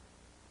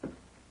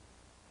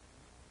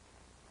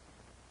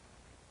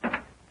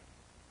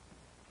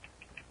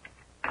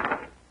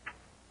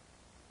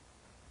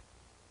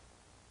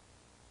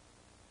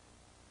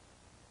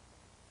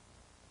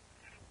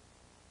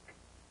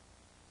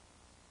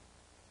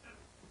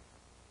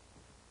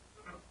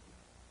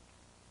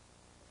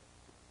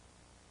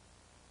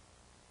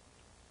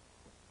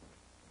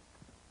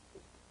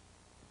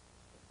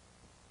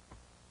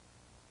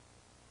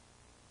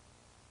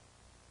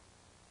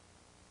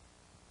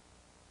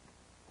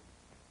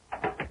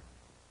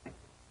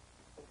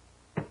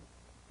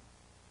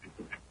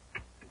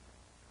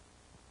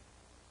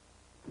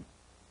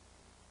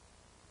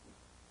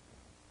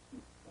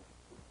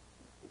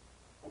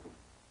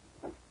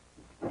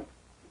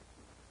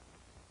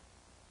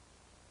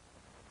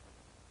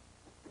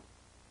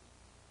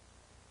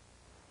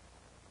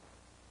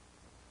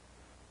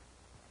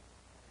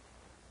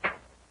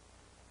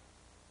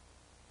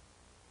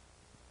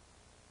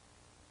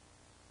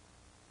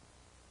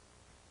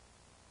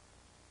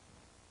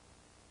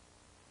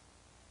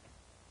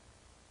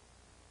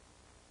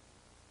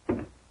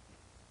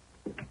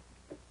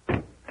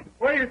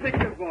 Where do you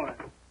think you're going?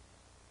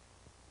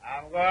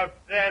 I'm going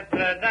upstairs to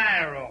the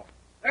dining room.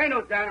 There ain't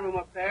no dining room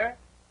up there.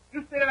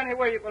 You sit down here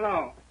where you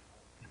belong.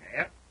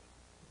 Yeah?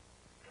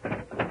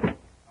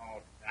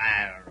 Oh,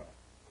 dining room.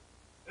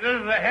 This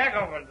is a heck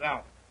of a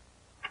dump.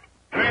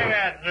 Bring me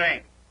a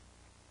drink.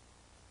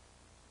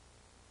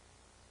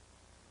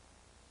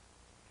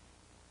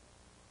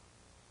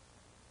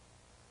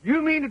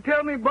 You mean to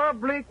tell me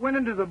Bob Blake went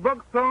into the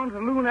Buckthorne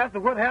saloon after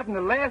what happened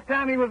the last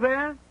time he was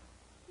there?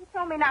 You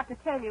told me not to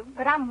tell you,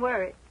 but I'm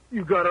worried.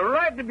 You got a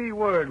right to be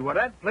worried. Well,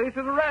 that place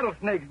is a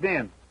rattlesnake's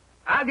den.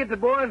 I'll get the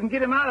boys and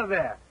get him out of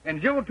there.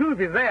 And Joe, too, if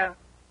he's there.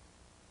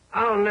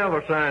 I'll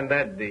never sign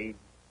that deed.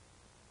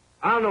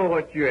 I know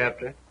what you're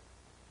after.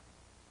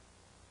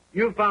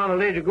 You found a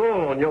ledge of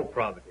gold on your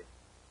property.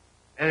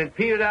 And it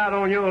petered out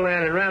on your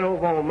land and ran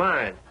over on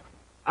mine.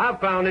 I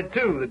found it,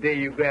 too, the day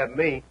you grabbed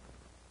me.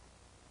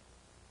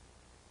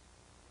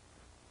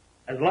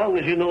 As long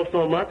as you know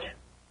so much,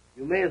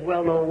 you may as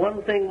well know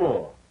one thing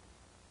more.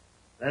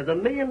 There's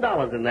 $1 million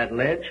in that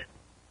ledge,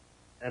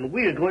 and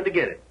we're going to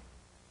get it.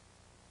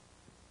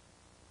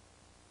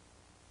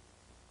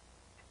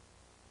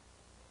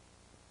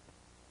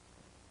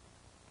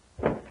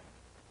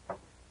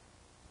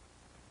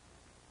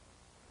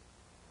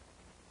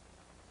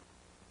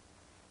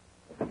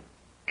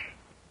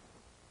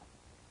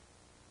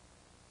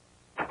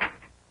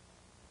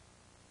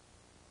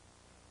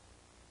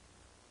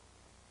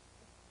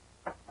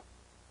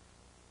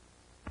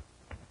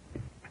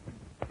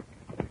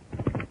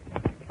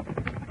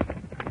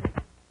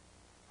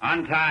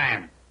 On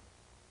time.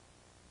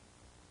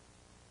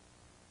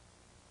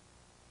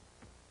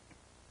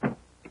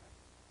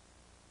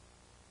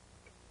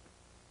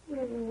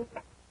 You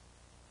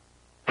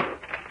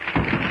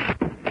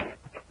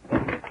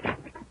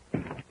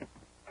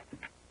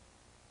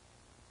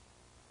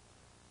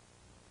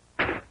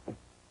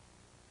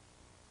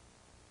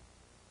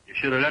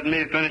should have let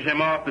me finish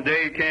him off the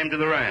day he came to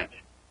the ranch.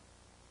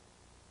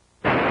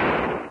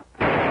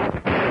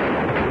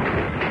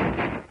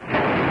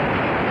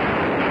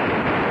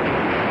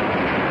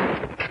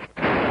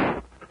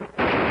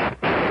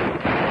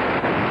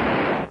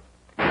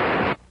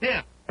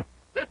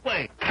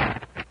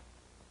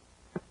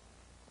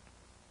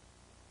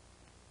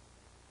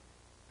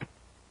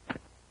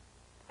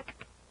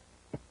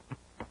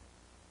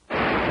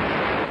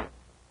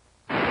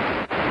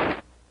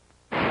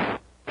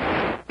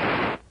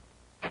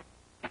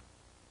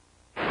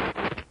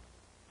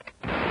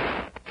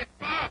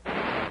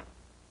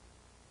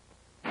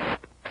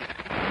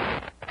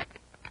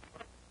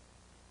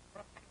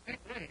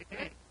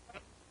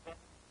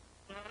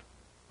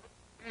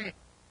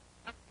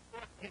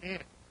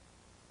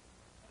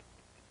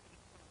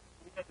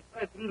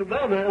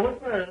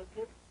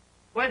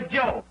 Where's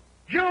Joe?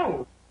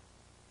 Joe!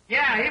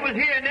 Yeah, he was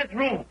here in this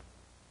room.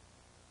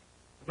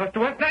 Must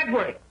have went that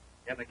way.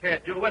 Yeah, the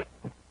cat, Joe, what?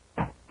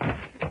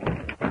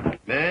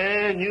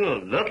 Man,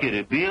 you're lucky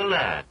to be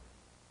alive.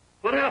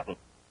 What happened?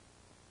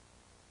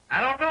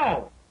 I don't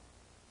know.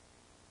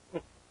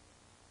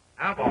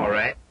 I'm all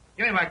right.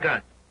 Give me my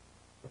gun.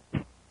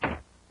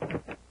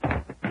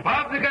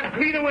 Bob, they got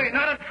clean away,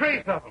 not a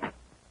trace of them.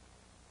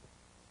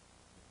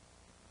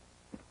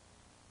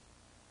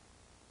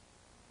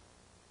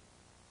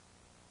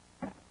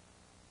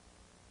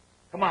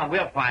 Come on,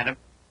 we'll find him.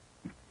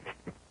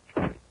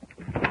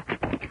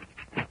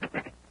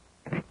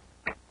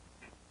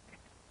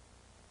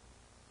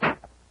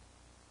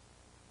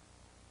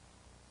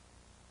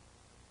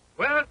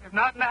 Well, he's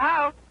not in the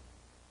house.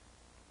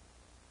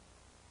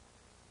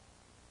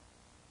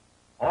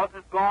 Horse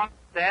is gone,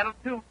 saddle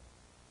too.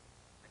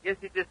 I guess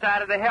he just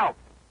decided to help.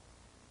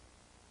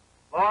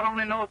 Lord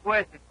only knows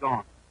where she's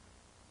gone.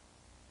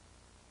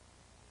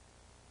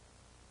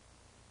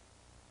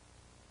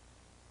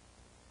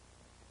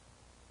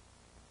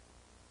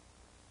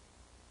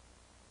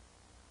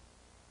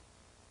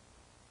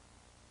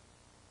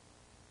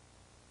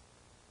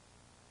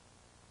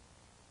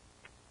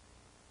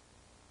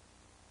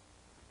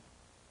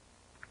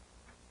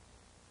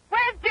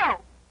 Where's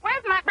Joe?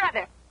 Where's my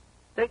brother?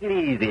 Take it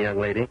easy, young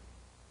lady.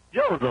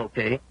 Joe's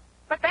okay.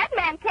 But that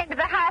man came to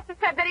the house and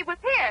said that he was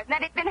here and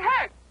that he'd been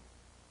hurt.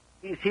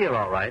 He's here,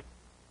 all right.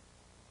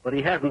 But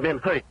he hasn't been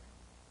hurt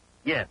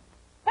yet.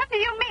 What do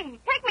you mean?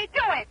 Take me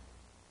to him.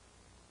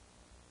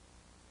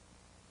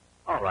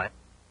 All right.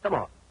 Come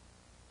on.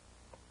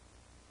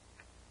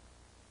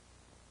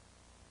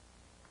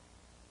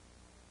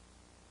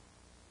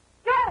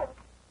 Joe!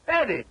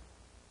 Eddie,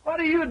 what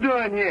are you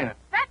doing here?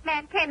 That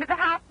man came to the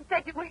house and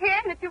said you were here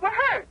and that you were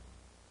hurt.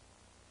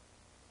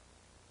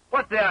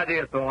 What's the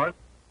idea, Thorne?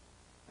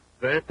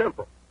 Very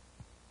simple.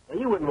 Now,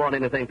 you wouldn't want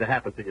anything to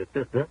happen to your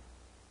sister,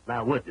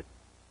 now would you?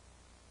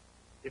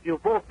 If you'll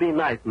both be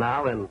nice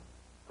now and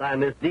sign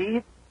this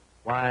deed,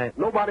 why,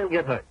 nobody will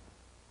get hurt.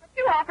 But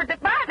you offered to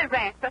buy the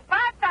ranch for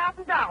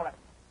 $5,000.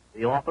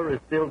 The offer is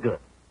still good.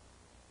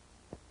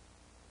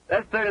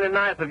 That's certainly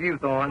nice of you,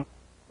 Thorne.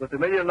 With $1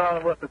 million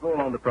worth of gold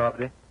on the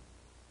property.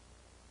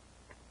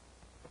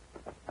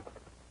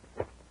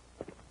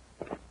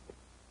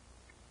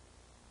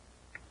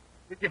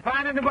 Did you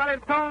find anybody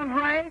at Thorne's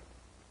ranch?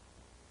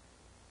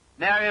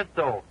 Nary a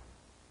soul.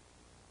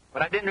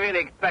 But I didn't really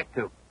expect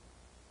to.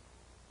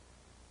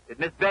 Did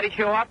Miss Betty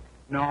show up?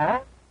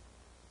 No.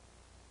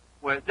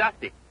 Where's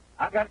Dusty?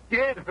 I got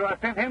scared, so I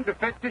sent him to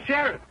fetch the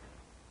sheriff.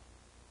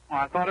 Oh,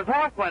 I thought his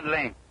horse went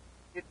lame.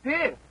 It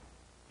did.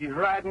 He's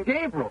riding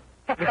Gabriel.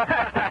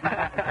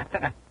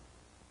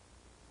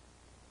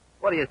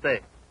 What do you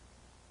say?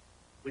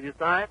 Will you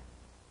sign?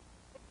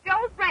 It's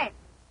Joe's ranch.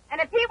 And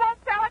if he won't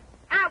sell it,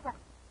 I won't.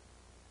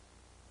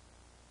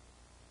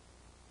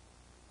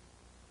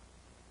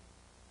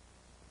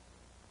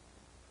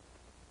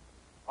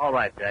 All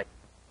right, Jack.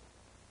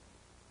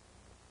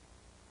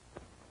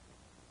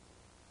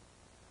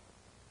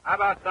 How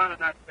about signing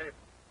that paper?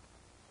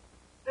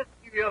 Just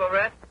to give you the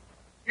rest.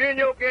 You and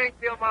your gang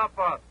killed my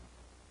father.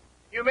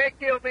 You may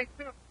kill me,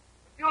 too. But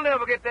you'll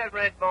never get that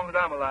ranch as long as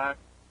I'm alive.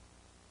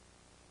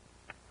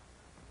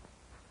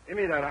 Give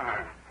me that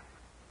iron.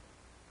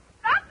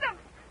 Stop them!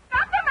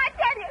 Stop them, I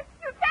tell you!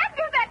 You can't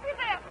do that to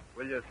them!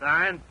 Will you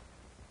sign?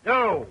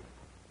 No.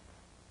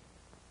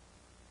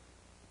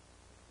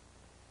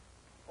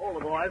 Hold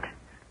the boys.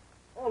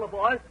 Hold the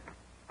boys.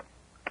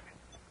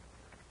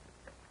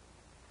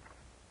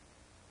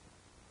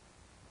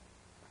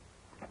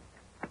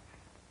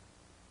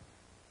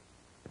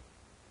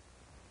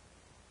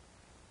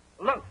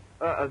 Look,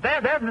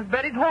 there's Miss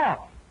Betty's horse.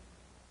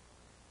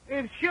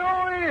 It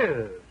sure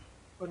is.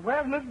 But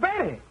where's Miss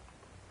Betty?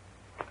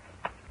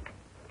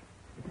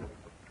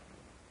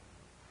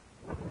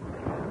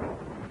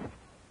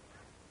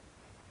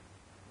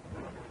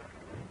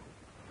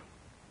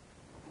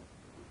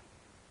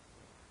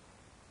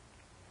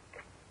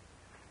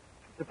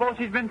 Suppose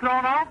she's been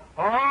thrown off?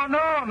 Oh,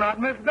 no, not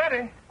Miss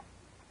Betty.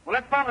 Well,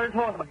 let's follow this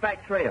horse on the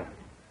back trail.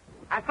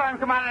 I saw him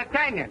come out of that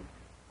canyon.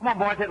 Come on,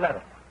 boys, hit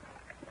leather.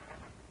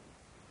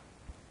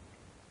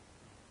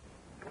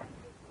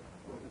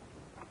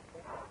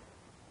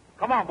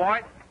 Come on,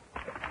 boys.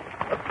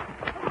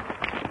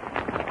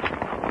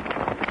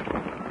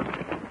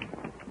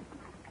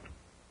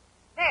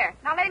 There,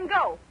 now let him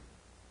go.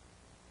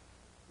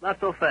 Not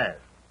so fast.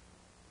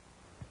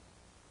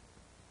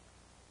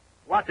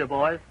 Watch it,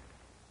 boys.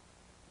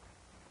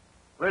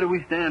 Where do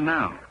we stand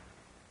now?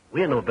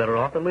 We're no better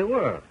off than we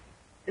were.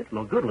 It's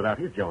no good without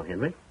his John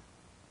Henry.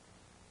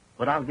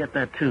 But I'll get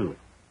that, too,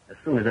 as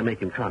soon as I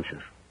make him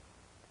conscious.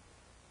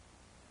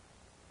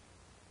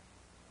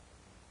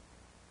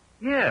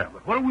 Yeah,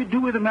 but what do we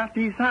do with him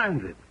after he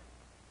signs it?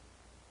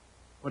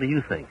 What do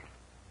you think?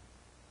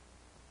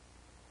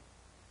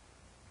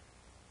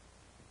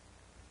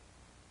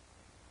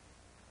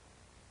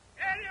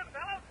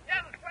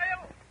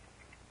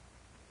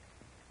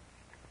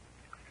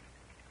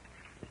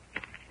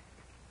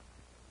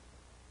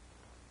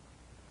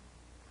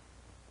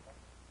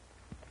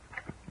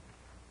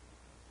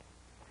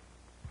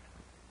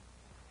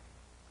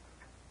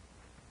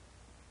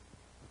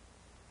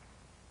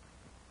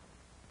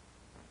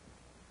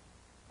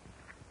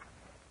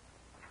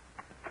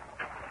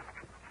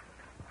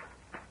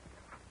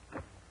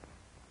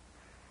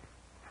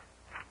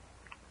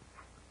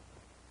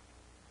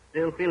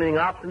 Still feeling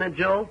obstinate,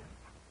 Joe?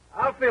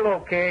 I'll feel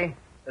okay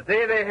the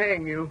day they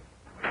hang you.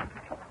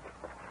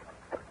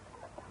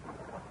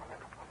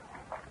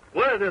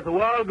 What is this, a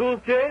wild goose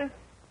chase?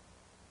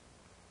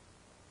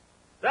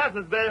 That's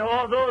Miss Betty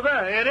horse over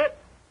there, ain't it?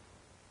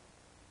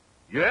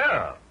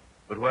 Yeah,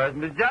 but where's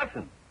Miss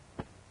Jackson?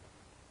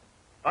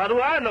 How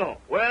do I know?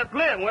 Where's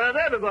Slim? Where's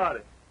everybody?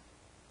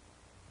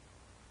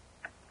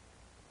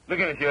 Look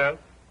here, Sheriff.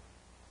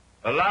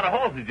 A lot of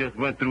horses just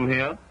went through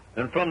here,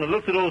 and from the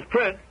looks of those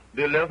prints,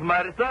 They left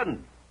mighty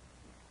sudden.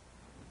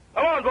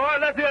 Come on, boy,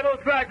 let's hear those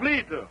tracks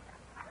lead to.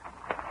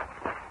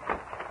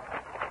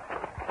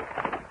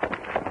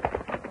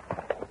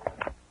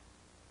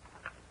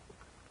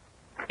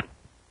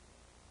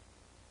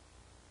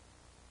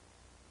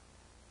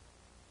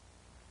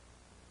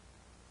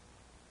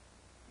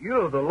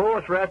 You're the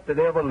lowest rat that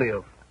ever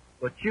lived.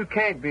 But you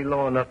can't be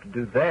low enough to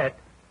do that.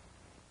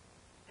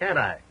 Can't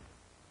I?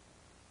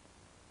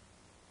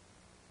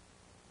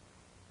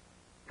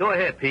 Go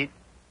ahead, Pete.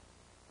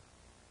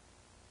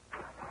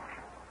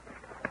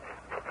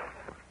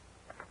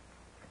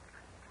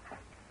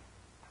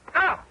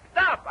 Stop!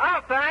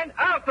 I'll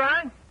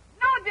sign.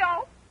 No,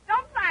 Joe.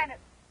 Don't sign it.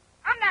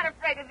 I'm not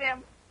afraid of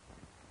them.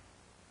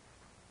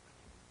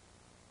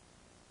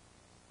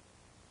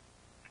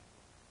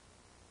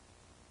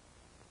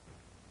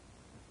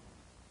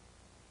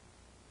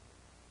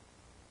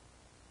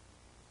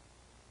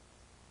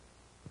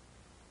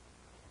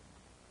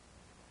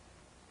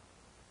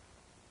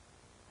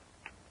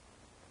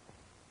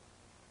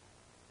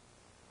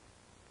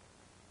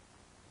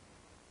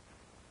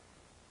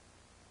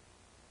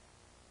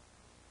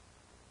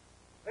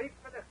 Reach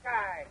for the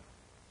sky.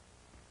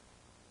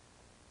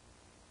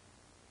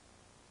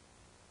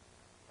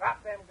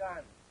 Drop them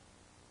guns.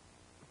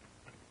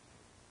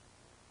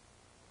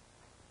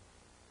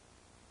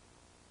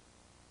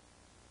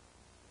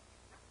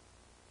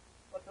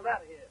 What's the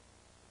matter here?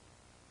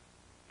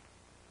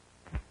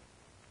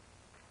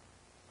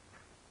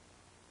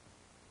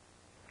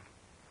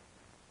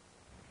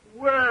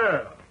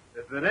 Well,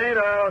 if it ain't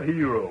our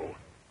hero,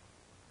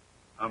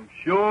 I'm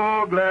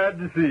sure glad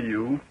to see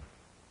you.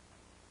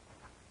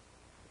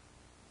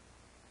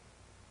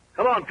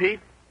 Come on, Pete.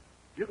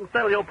 You can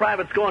settle your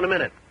private score in a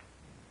minute.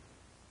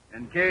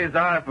 In case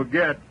I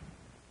forget,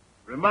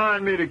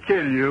 remind me to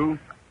kill you.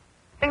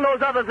 Bring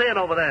those others in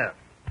over there.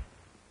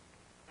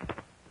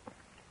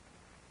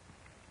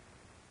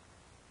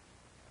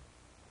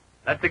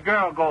 Let the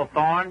girl go,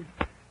 Thorne.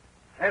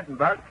 Listen,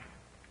 Buck.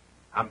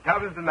 I'm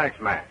tough as the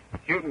next man.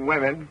 Shooting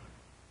women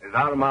is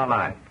out of my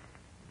line.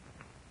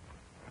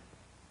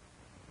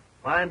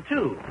 Mine,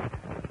 too.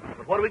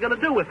 But what are we going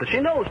to do with her?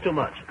 She knows too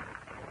much.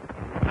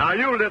 Now,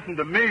 you listen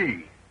to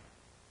me.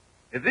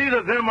 It's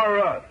either them or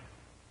us.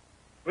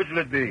 Which will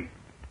it be?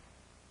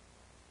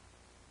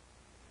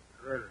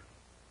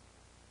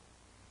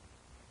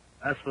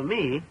 As for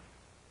me,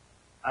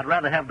 I'd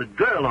rather have the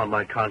girl on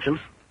my conscience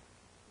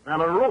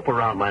than a rope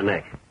around my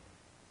neck.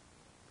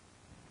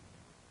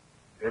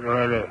 Here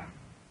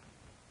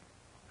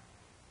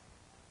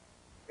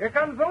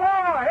comes the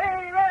law.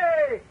 Hey,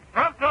 hey!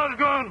 Drop those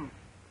guns.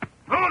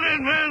 Hold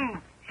in,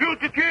 men.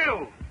 Shoot to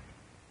kill.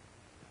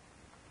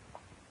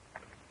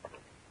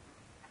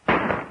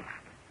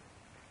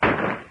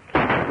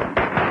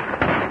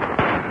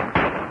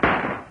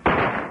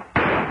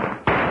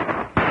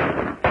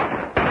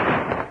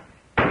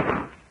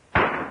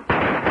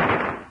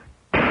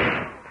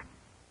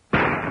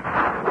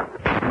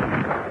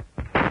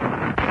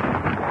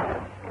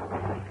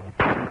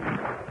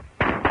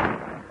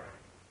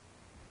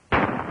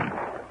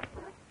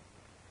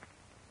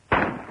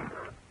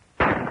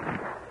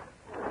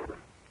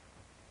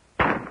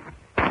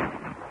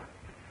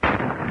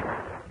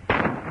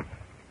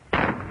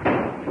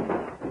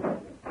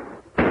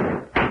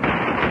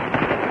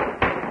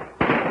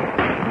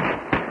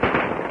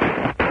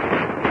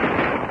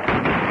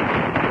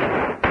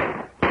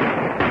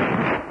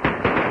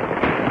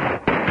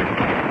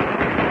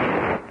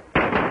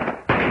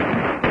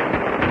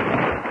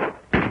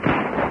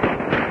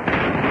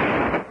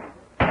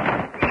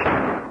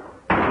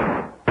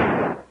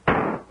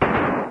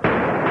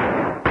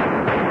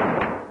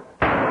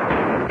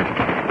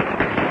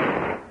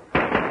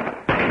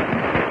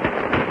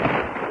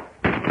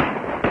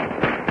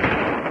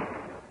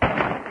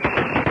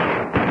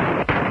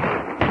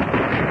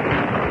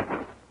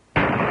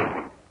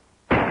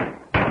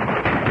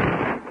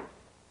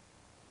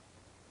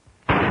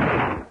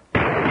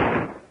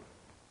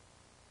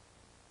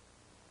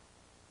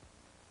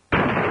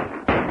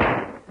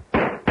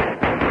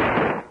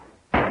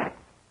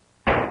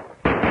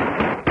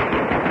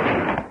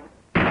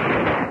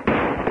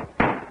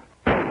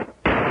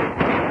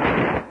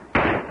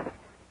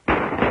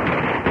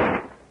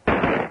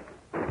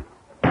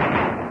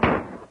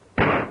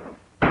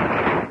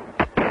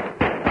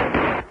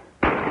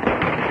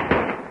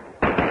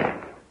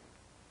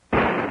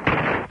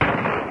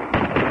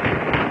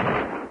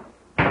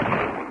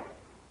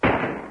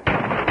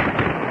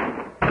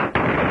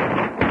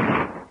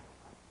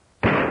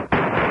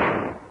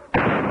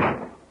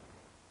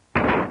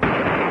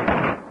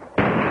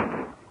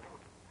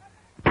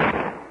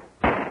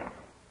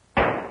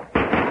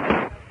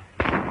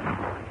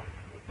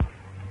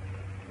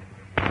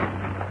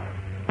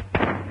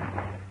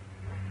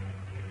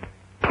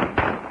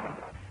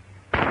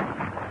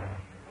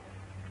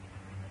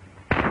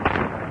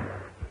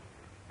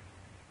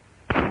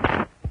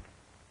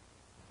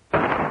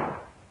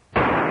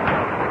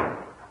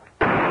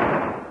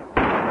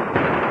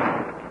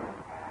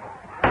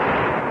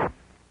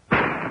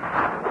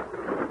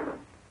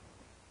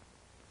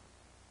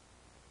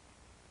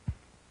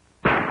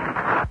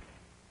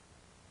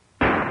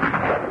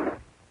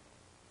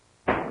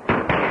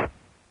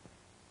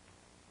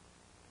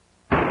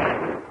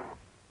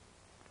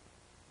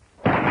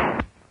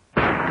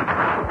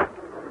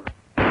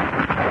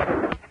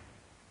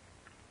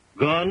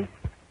 Gun,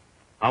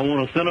 I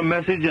want to send a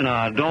message and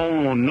I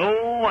don't want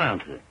no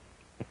answer.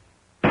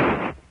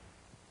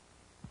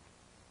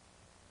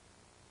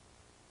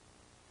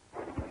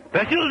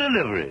 Special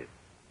delivery.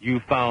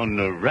 You found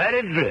the right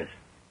address.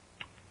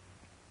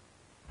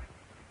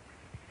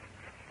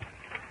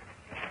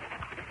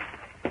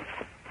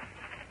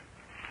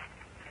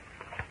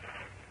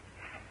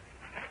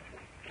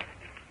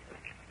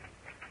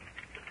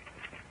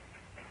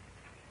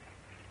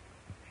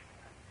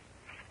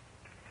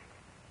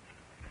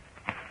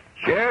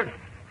 Sheriff,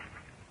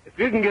 if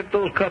you can get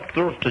those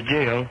cutthroats to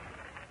jail,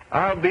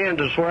 I'll be in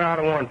to swear out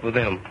a warrant for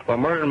them for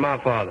murdering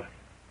my father.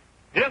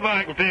 If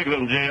I can take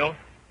them to jail.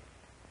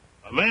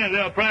 A man,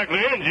 they're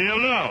practically in jail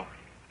now.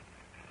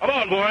 Come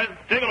on, boys.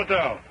 Take them to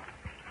town.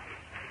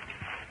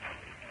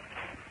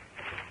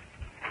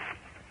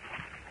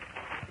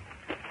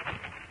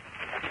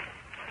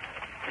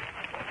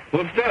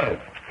 What's that?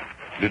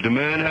 Did the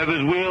man have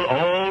his will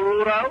all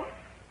wrote out?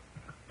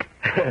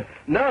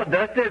 No,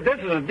 Dusty, this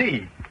is a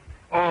deed.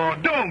 Oh,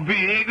 don't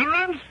be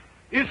ignorant.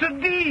 It's a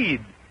deed.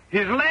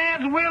 His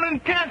last will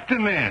and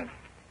testament.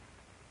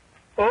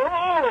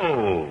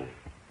 Oh.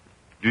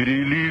 Did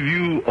he leave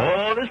you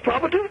all his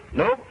property?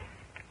 Nope.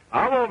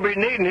 I won't be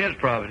needing his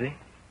property.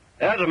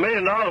 There's $1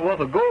 million worth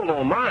of gold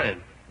on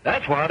mine.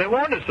 That's why they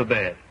want it so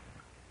bad.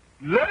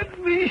 Let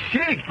me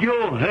shake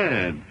your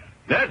hand.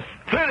 That's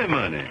plenty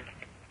money.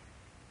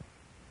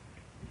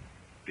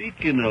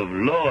 Speaking of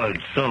large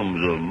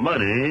sums of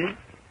money,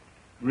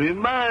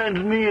 reminds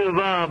me of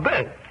our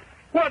bet.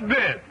 What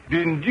bet?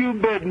 Didn't you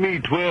bet me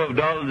 $12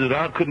 that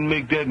I couldn't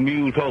make that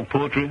mule talk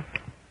poetry?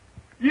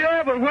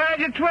 Yeah, but where's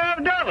your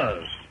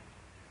 $12?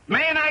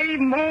 Man, I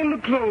even own the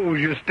clothes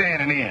you're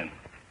standing in.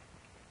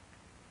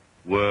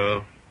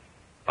 Well,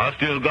 I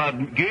still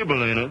got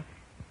Gable in her.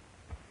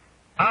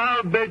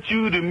 I'll bet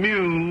you the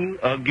mule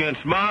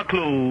against my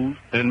clothes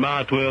and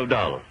my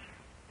 $12.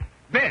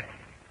 Bet.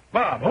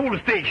 Bob, hold the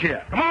stake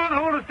here. Come on,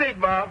 hold the stake,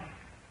 Bob.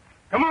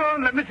 Come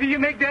on, let me see you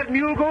make that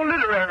mule go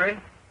literary.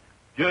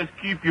 Just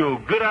keep your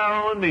good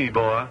eye on me,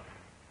 boy.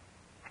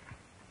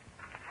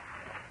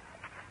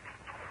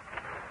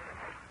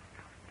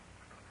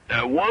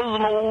 There was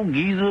an old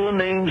geezer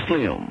named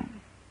Slim.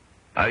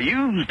 I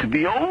used to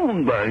be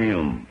owned by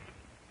him.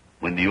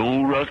 When the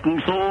old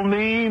rascal sold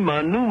me,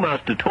 my new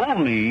master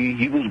told me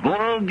he was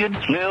gonna get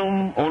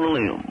Slim on a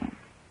limb.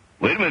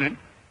 Wait a minute.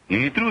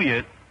 He ain't through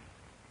yet.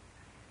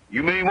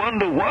 You may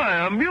wonder why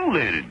I'm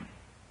mutilated.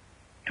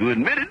 To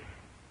admit it,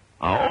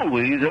 I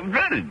always have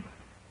dreaded.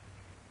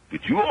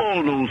 But you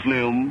all know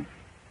Slim.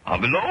 I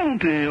belong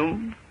to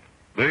him.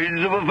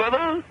 Birds of a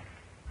feather,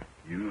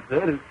 you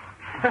said it.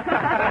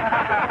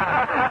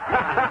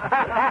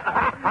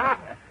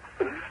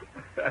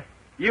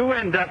 You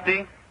win,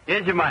 Dusty.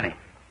 Here's your money.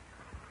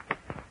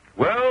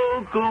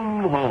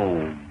 Welcome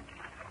home.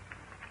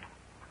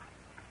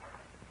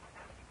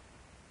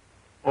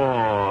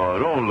 Oh,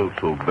 don't look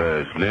so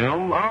bad,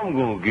 Slim. I'm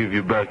going to give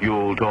you back your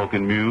old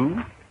talking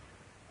mule.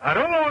 I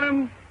don't want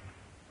him.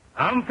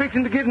 I'm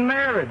fixing to get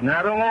married, and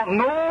I don't want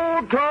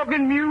no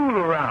talking mule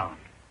around.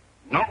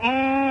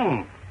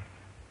 Mm-mm.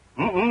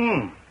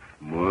 Mm-mm.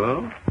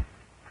 Well,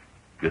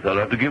 guess I'll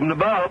have to give him to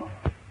Bob.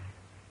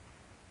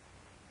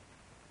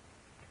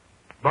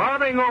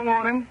 Bob ain't gonna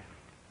want him.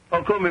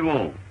 How come he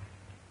won't?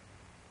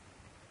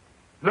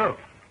 Look.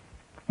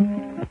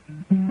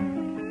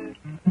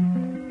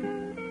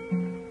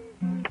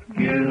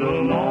 Get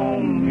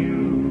along,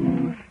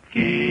 mule,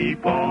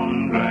 keep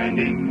on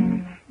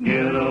grinding.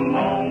 Get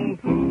along,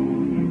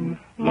 fool,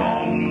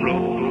 long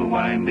road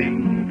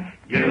winding.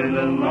 Get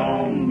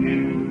along,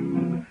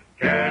 mule,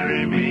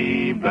 carry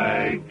me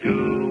back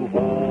to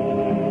home.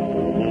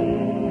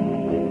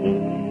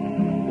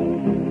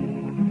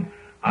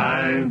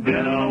 I've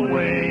been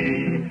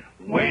away,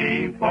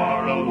 way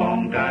for a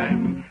long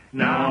time.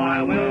 Now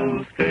I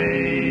will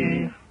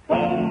stay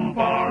home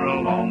for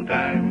a long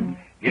time.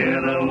 Get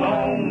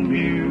along,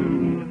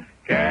 mule,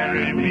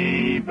 carry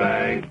me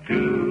back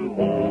to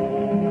home.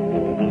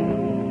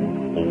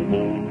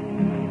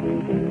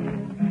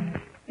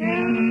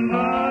 In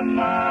the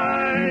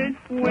night,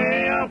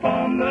 way up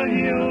on the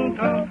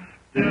hilltop,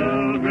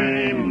 still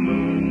gray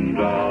moon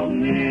draws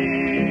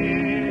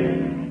near.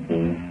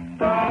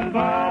 Stars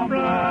are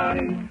bright,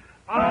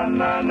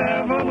 and I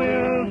never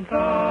will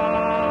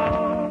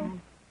stop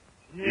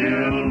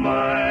till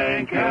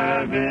my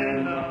cabin